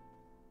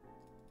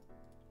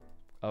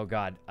 Oh,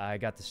 God. I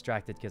got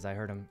distracted because I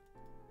heard him.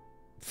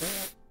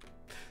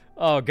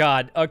 Oh,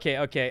 God.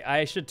 Okay.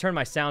 I should turn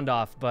my sound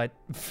off, but...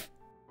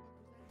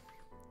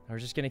 We're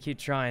just going to keep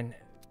trying.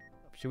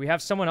 Should we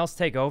have someone else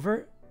take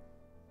over?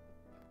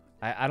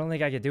 I don't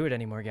think I could do it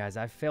anymore, guys.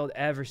 I failed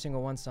every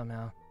single one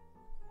somehow.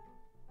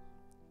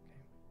 Okay.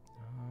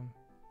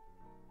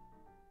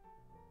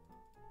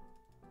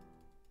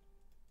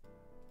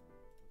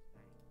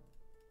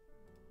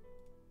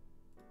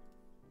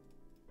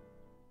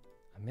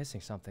 I'm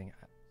missing something.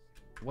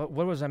 What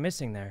was I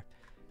missing there?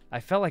 I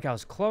felt like I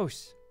was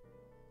close.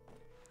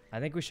 I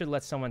think we should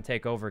let someone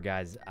take over,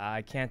 guys.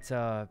 I can't,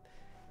 I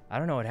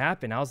don't know what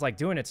happened. I was like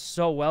doing it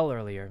so well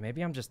earlier.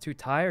 Maybe I'm just too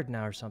tired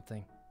now or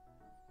something.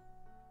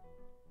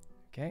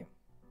 Okay.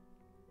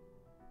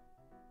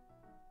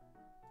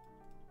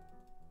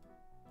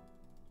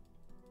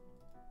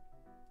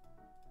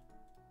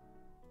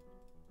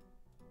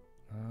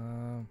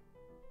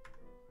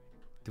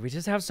 Do we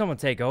just have someone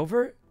take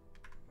over?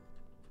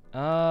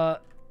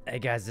 Hey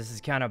guys, this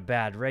is kind of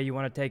bad. Ray, you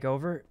want to take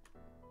over?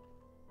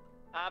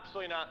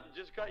 Absolutely not.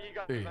 You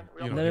got Hey,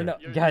 No.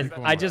 Guys,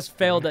 I just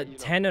failed at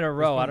 10 in a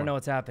row. I don't know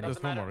what's happening.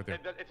 There's one more right there.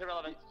 It's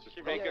irrelevant.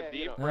 Take a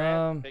deep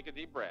breath. Take a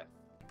deep breath.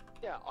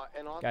 Yeah,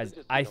 and honestly, Guys,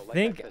 just, I like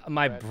think said,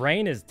 my stretch,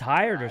 brain is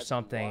tired or add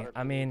some something. water,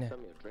 I mean,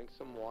 drink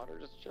some water,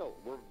 just chill.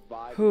 We're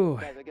vibing. Whew.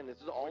 Guys, again,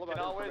 this is all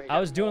about I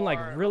was doing like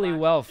really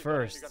well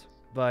first,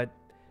 but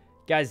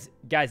guys,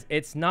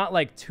 it's not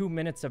like 2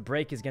 minutes of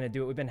break is gonna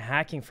do it. We've been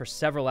hacking for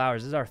several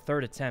hours. This is our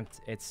 3rd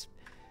attempt. It's,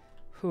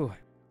 whew.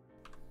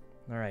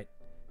 All right,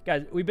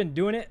 guys, we've been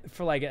doing it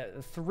for like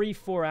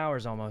 3-4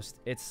 hours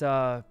almost. It's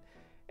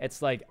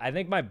like I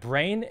think my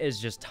brain is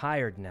just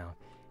tired now,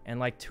 and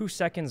like 2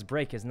 seconds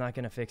break is not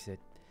gonna fix it.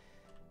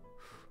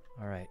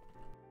 All right.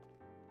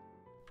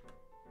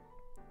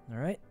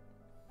 I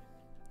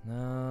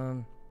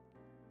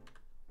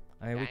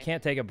mean, we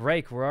can't take a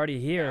break. We're already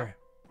here.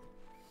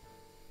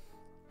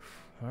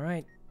 All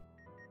right.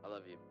 I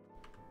love you.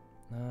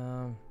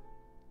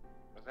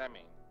 What's that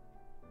mean?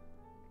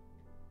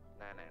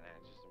 Nah.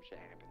 Just some shit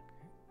happened.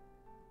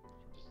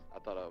 I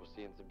thought I was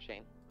seeing some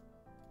shame.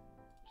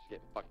 Just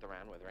getting fucked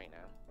around with right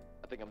now.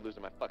 I think I'm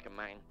losing my fucking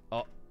mind.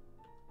 Oh.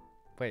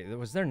 Wait,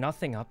 was there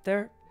nothing up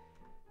there?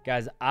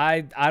 Guys,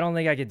 I don't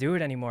think I could do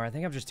it anymore. I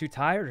think I'm just too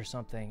tired or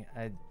something.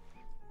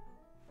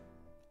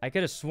 I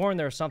could have sworn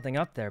there was something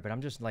up there, but I'm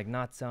just like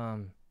not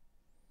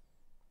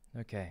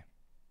okay.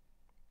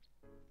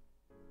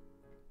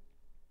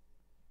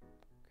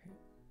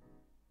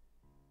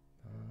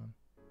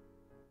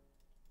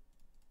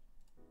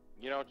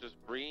 You know, just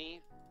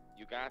breathe.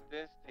 You got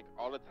this. Take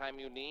all the time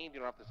you need.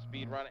 You don't have to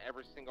speed run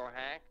every single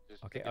hack.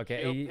 Just take a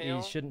chill He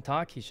pill. shouldn't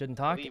talk. He shouldn't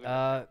talk. Believe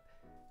in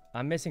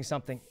I'm missing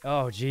something.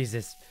 Oh,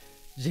 Jesus.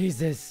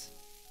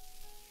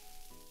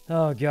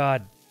 Oh,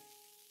 God.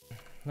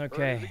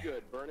 Okay.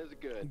 Burn is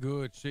good.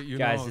 Good shit, you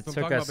Guys, know. it That's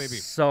took what I'm us talking about,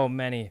 baby. so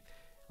many.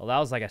 Well, that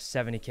was like a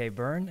 70K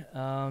burn.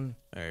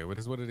 Hey, what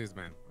is what it is,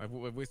 man. I've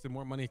wasted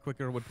more money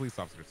quicker with police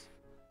officers.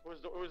 Whose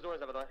doors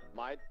have I?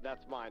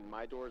 That's mine.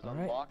 My door's All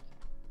right. unlocked.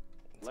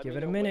 Let's give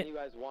it a minute. When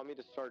you guys want me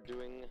to start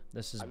doing.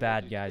 This is I'm gonna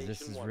bad, do guys. This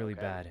station is one, really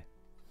okay? bad.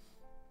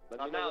 Let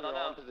me know when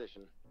you're in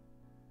position.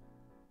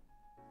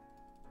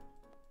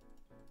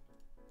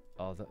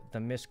 Oh, the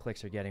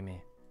misclicks are getting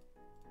me.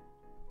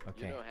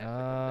 Okay. You know, has to come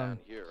down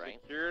here, right?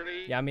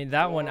 Security. Yeah, I mean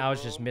that one I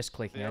was just room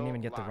misclicking. I didn't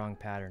even get the still wrong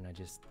pattern. I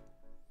just.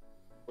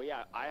 Well,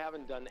 yeah, I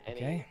haven't done any.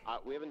 Okay.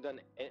 We haven't done.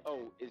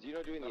 Oh, is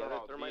Yuno doing the No, other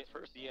no, thermites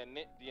first? The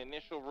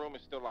initial room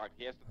is still locked.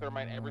 He has to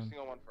thermite every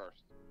single one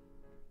first.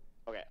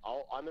 Okay,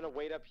 I'm gonna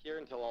wait up here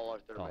until all are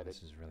Oh, thermited.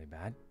 this is really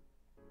bad.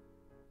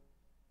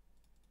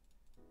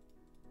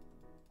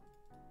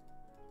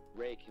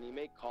 Ray, can you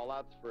make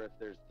callouts for if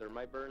there's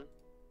thermite burn?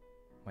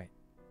 Wait.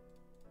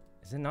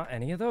 Is it not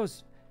any of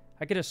those?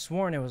 I could have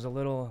sworn it was a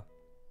little.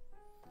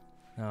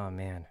 Oh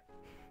man.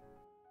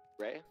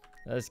 Ray?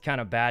 That's kind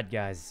of bad,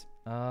 guys.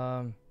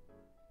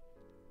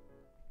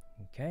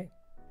 Okay.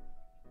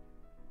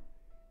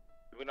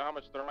 Do we know how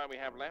much thermite we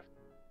have left?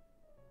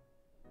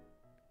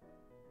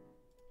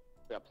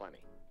 We got plenty.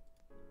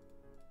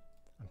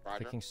 I'm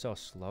clicking so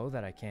slow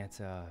that I can't.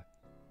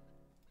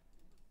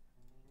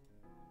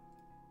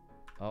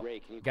 Oh, Ray,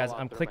 can you guys, call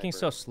out I'm thermite clicking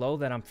so burn? slow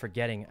that I'm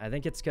forgetting. I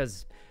think it's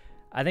because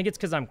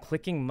I'm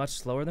clicking much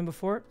slower than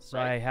before, so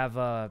Right. I have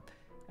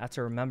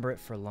to remember it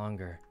for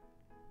longer.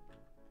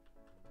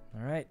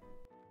 All right.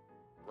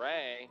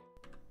 Ray.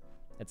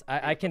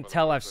 I can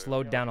tell I've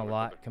slowed down a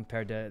lot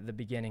compared to the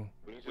beginning.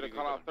 We need you to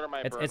call out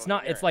thermite burn. It's when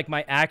not. you hear It's it. like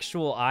my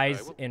actual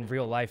eyes in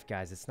real life,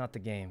 guys. It's not the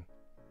game.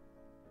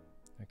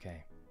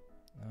 Okay.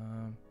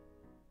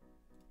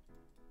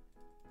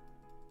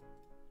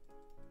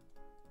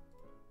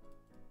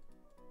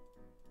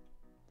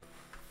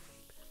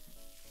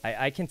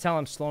 I can tell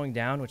I'm slowing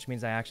down, which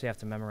means I actually have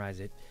to memorize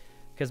it.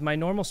 Because my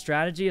normal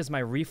strategy is my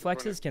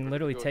reflexes can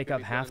literally take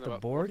up half the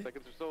board.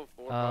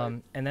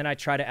 And then I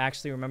try to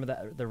actually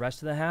remember the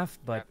rest of the half,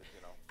 but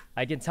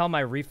I can tell my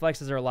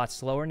reflexes are a lot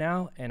slower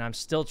now, and I'm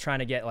still trying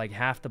to get like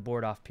half the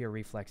board off pure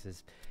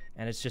reflexes.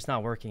 And it's just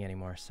not working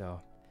anymore, so.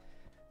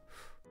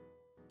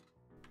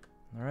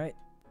 All right.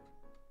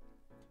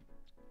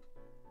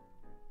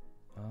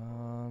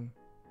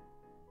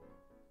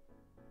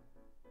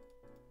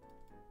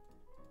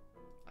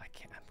 I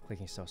can't, I'm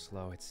clicking so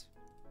slow, it's.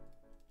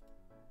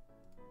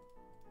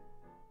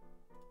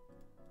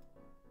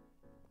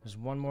 There's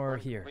one more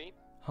here.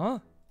 Huh?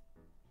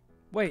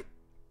 Wait.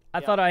 I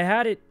thought I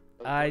had it.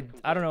 I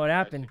don't know what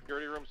happened.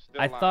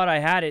 I thought I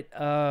had it.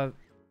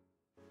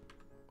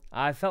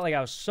 I felt like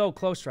I was so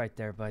close right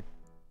there, but.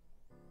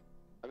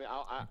 I mean,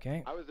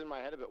 Okay. I was in my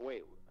head a bit.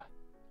 Wait,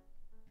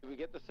 did we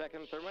get the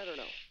second thermite or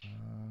no?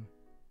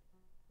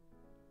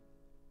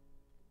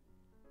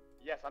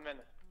 Yes, I'm in.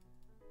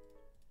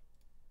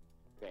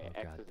 Okay, Oh,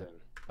 X God, is in.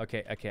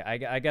 Okay.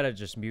 I gotta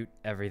just mute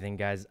everything,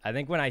 guys. I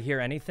think when I hear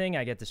anything,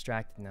 I get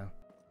distracted now.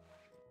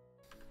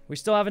 We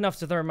still have enough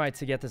to thermite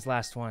to get this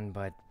last one,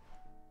 but.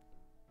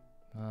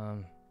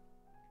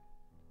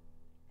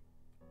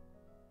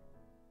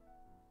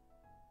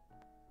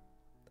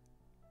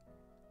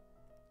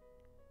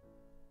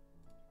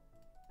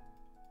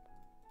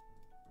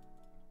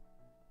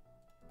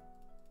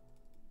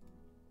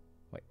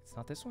 Wait, it's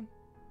not this one?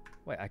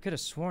 Wait, I could have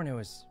sworn it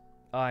was.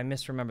 Oh, I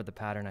misremembered the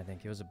pattern, I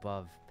think. It was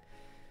above.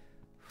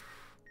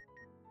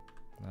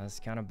 That's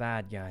kind of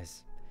bad,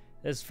 guys.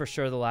 This is for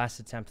sure the last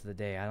attempt of the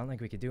day. I don't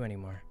think we could do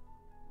anymore.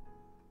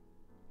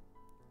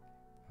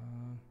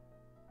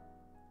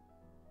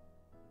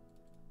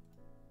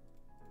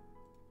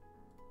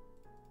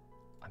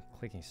 I'm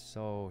clicking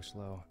so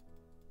slow.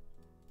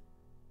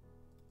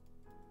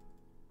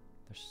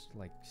 There's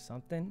like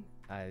something.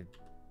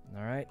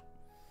 Alright.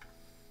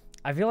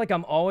 I feel like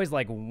I'm always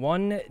like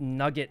one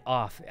nugget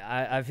off.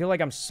 I feel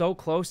like I'm so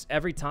close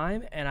every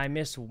time and I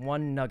miss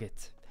one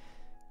nugget.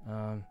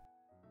 Alright.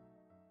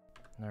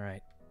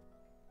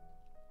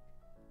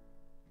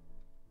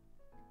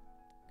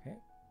 Okay.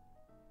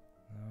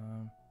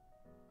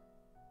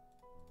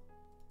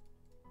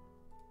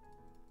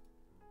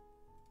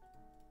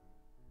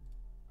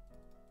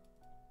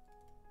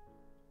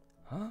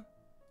 Huh?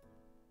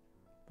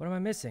 What am I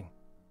missing?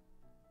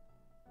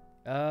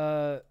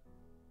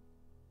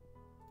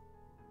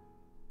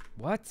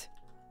 What?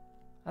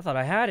 I thought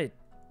I had it.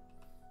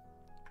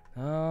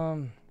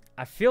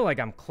 I feel like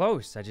I'm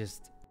close.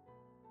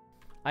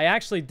 I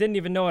actually didn't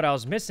even know what I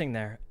was missing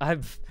there. I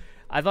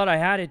thought I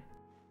had it.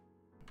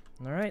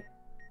 All right.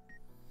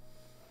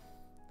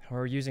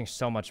 We're using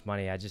so much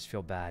money. I just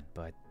feel bad,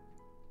 but.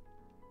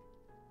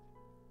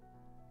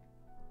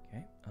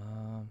 Okay.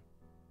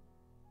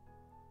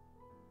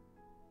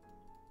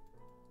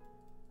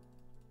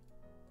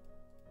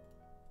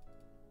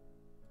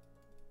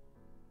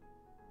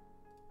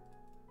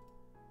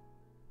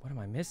 What am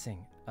I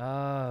missing?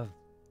 Huh?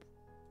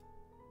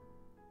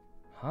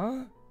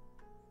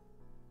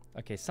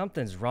 Okay,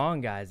 something's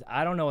wrong, guys.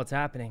 I don't know what's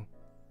happening.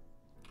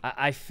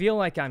 I feel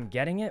like I'm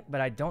getting it,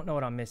 but I don't know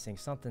what I'm missing.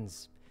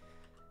 Something's...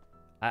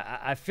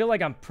 I feel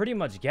like I'm pretty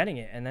much getting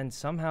it, and then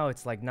somehow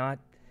it's like not.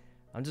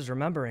 I'm just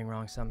remembering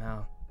wrong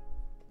somehow.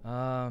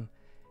 I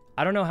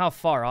don't know how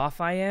far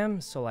off I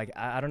am, so like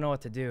I don't know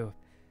what to do.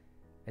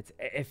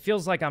 It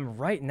feels like I'm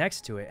right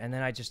next to it, and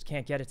then I just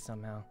can't get it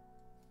somehow.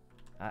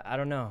 I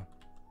don't know.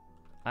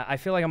 I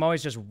feel like I'm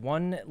always just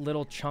one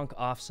little chunk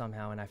off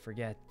somehow, and I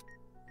forget.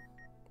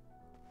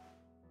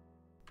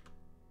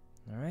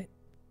 All right.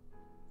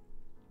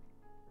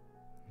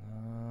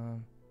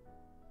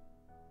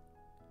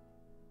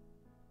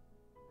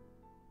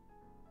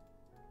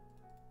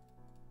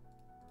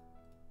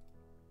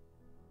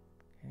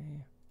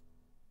 Okay.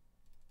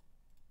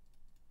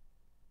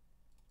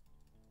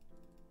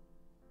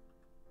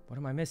 What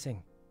am I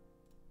missing?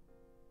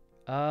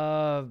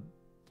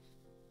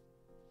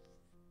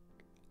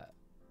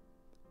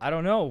 I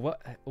don't know.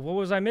 What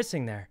was I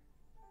missing there?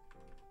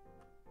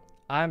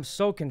 I'm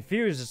so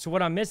confused as to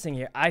what I'm missing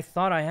here. I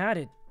thought I had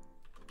it.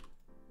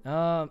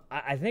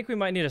 I think we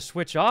might need to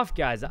switch off,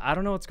 guys. I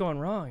don't know what's going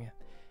wrong.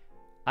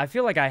 I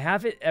feel like I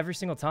have it every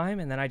single time,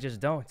 and then I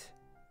just don't.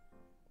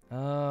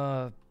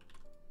 I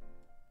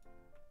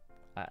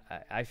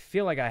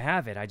feel like I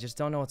have it. I just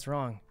don't know what's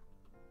wrong.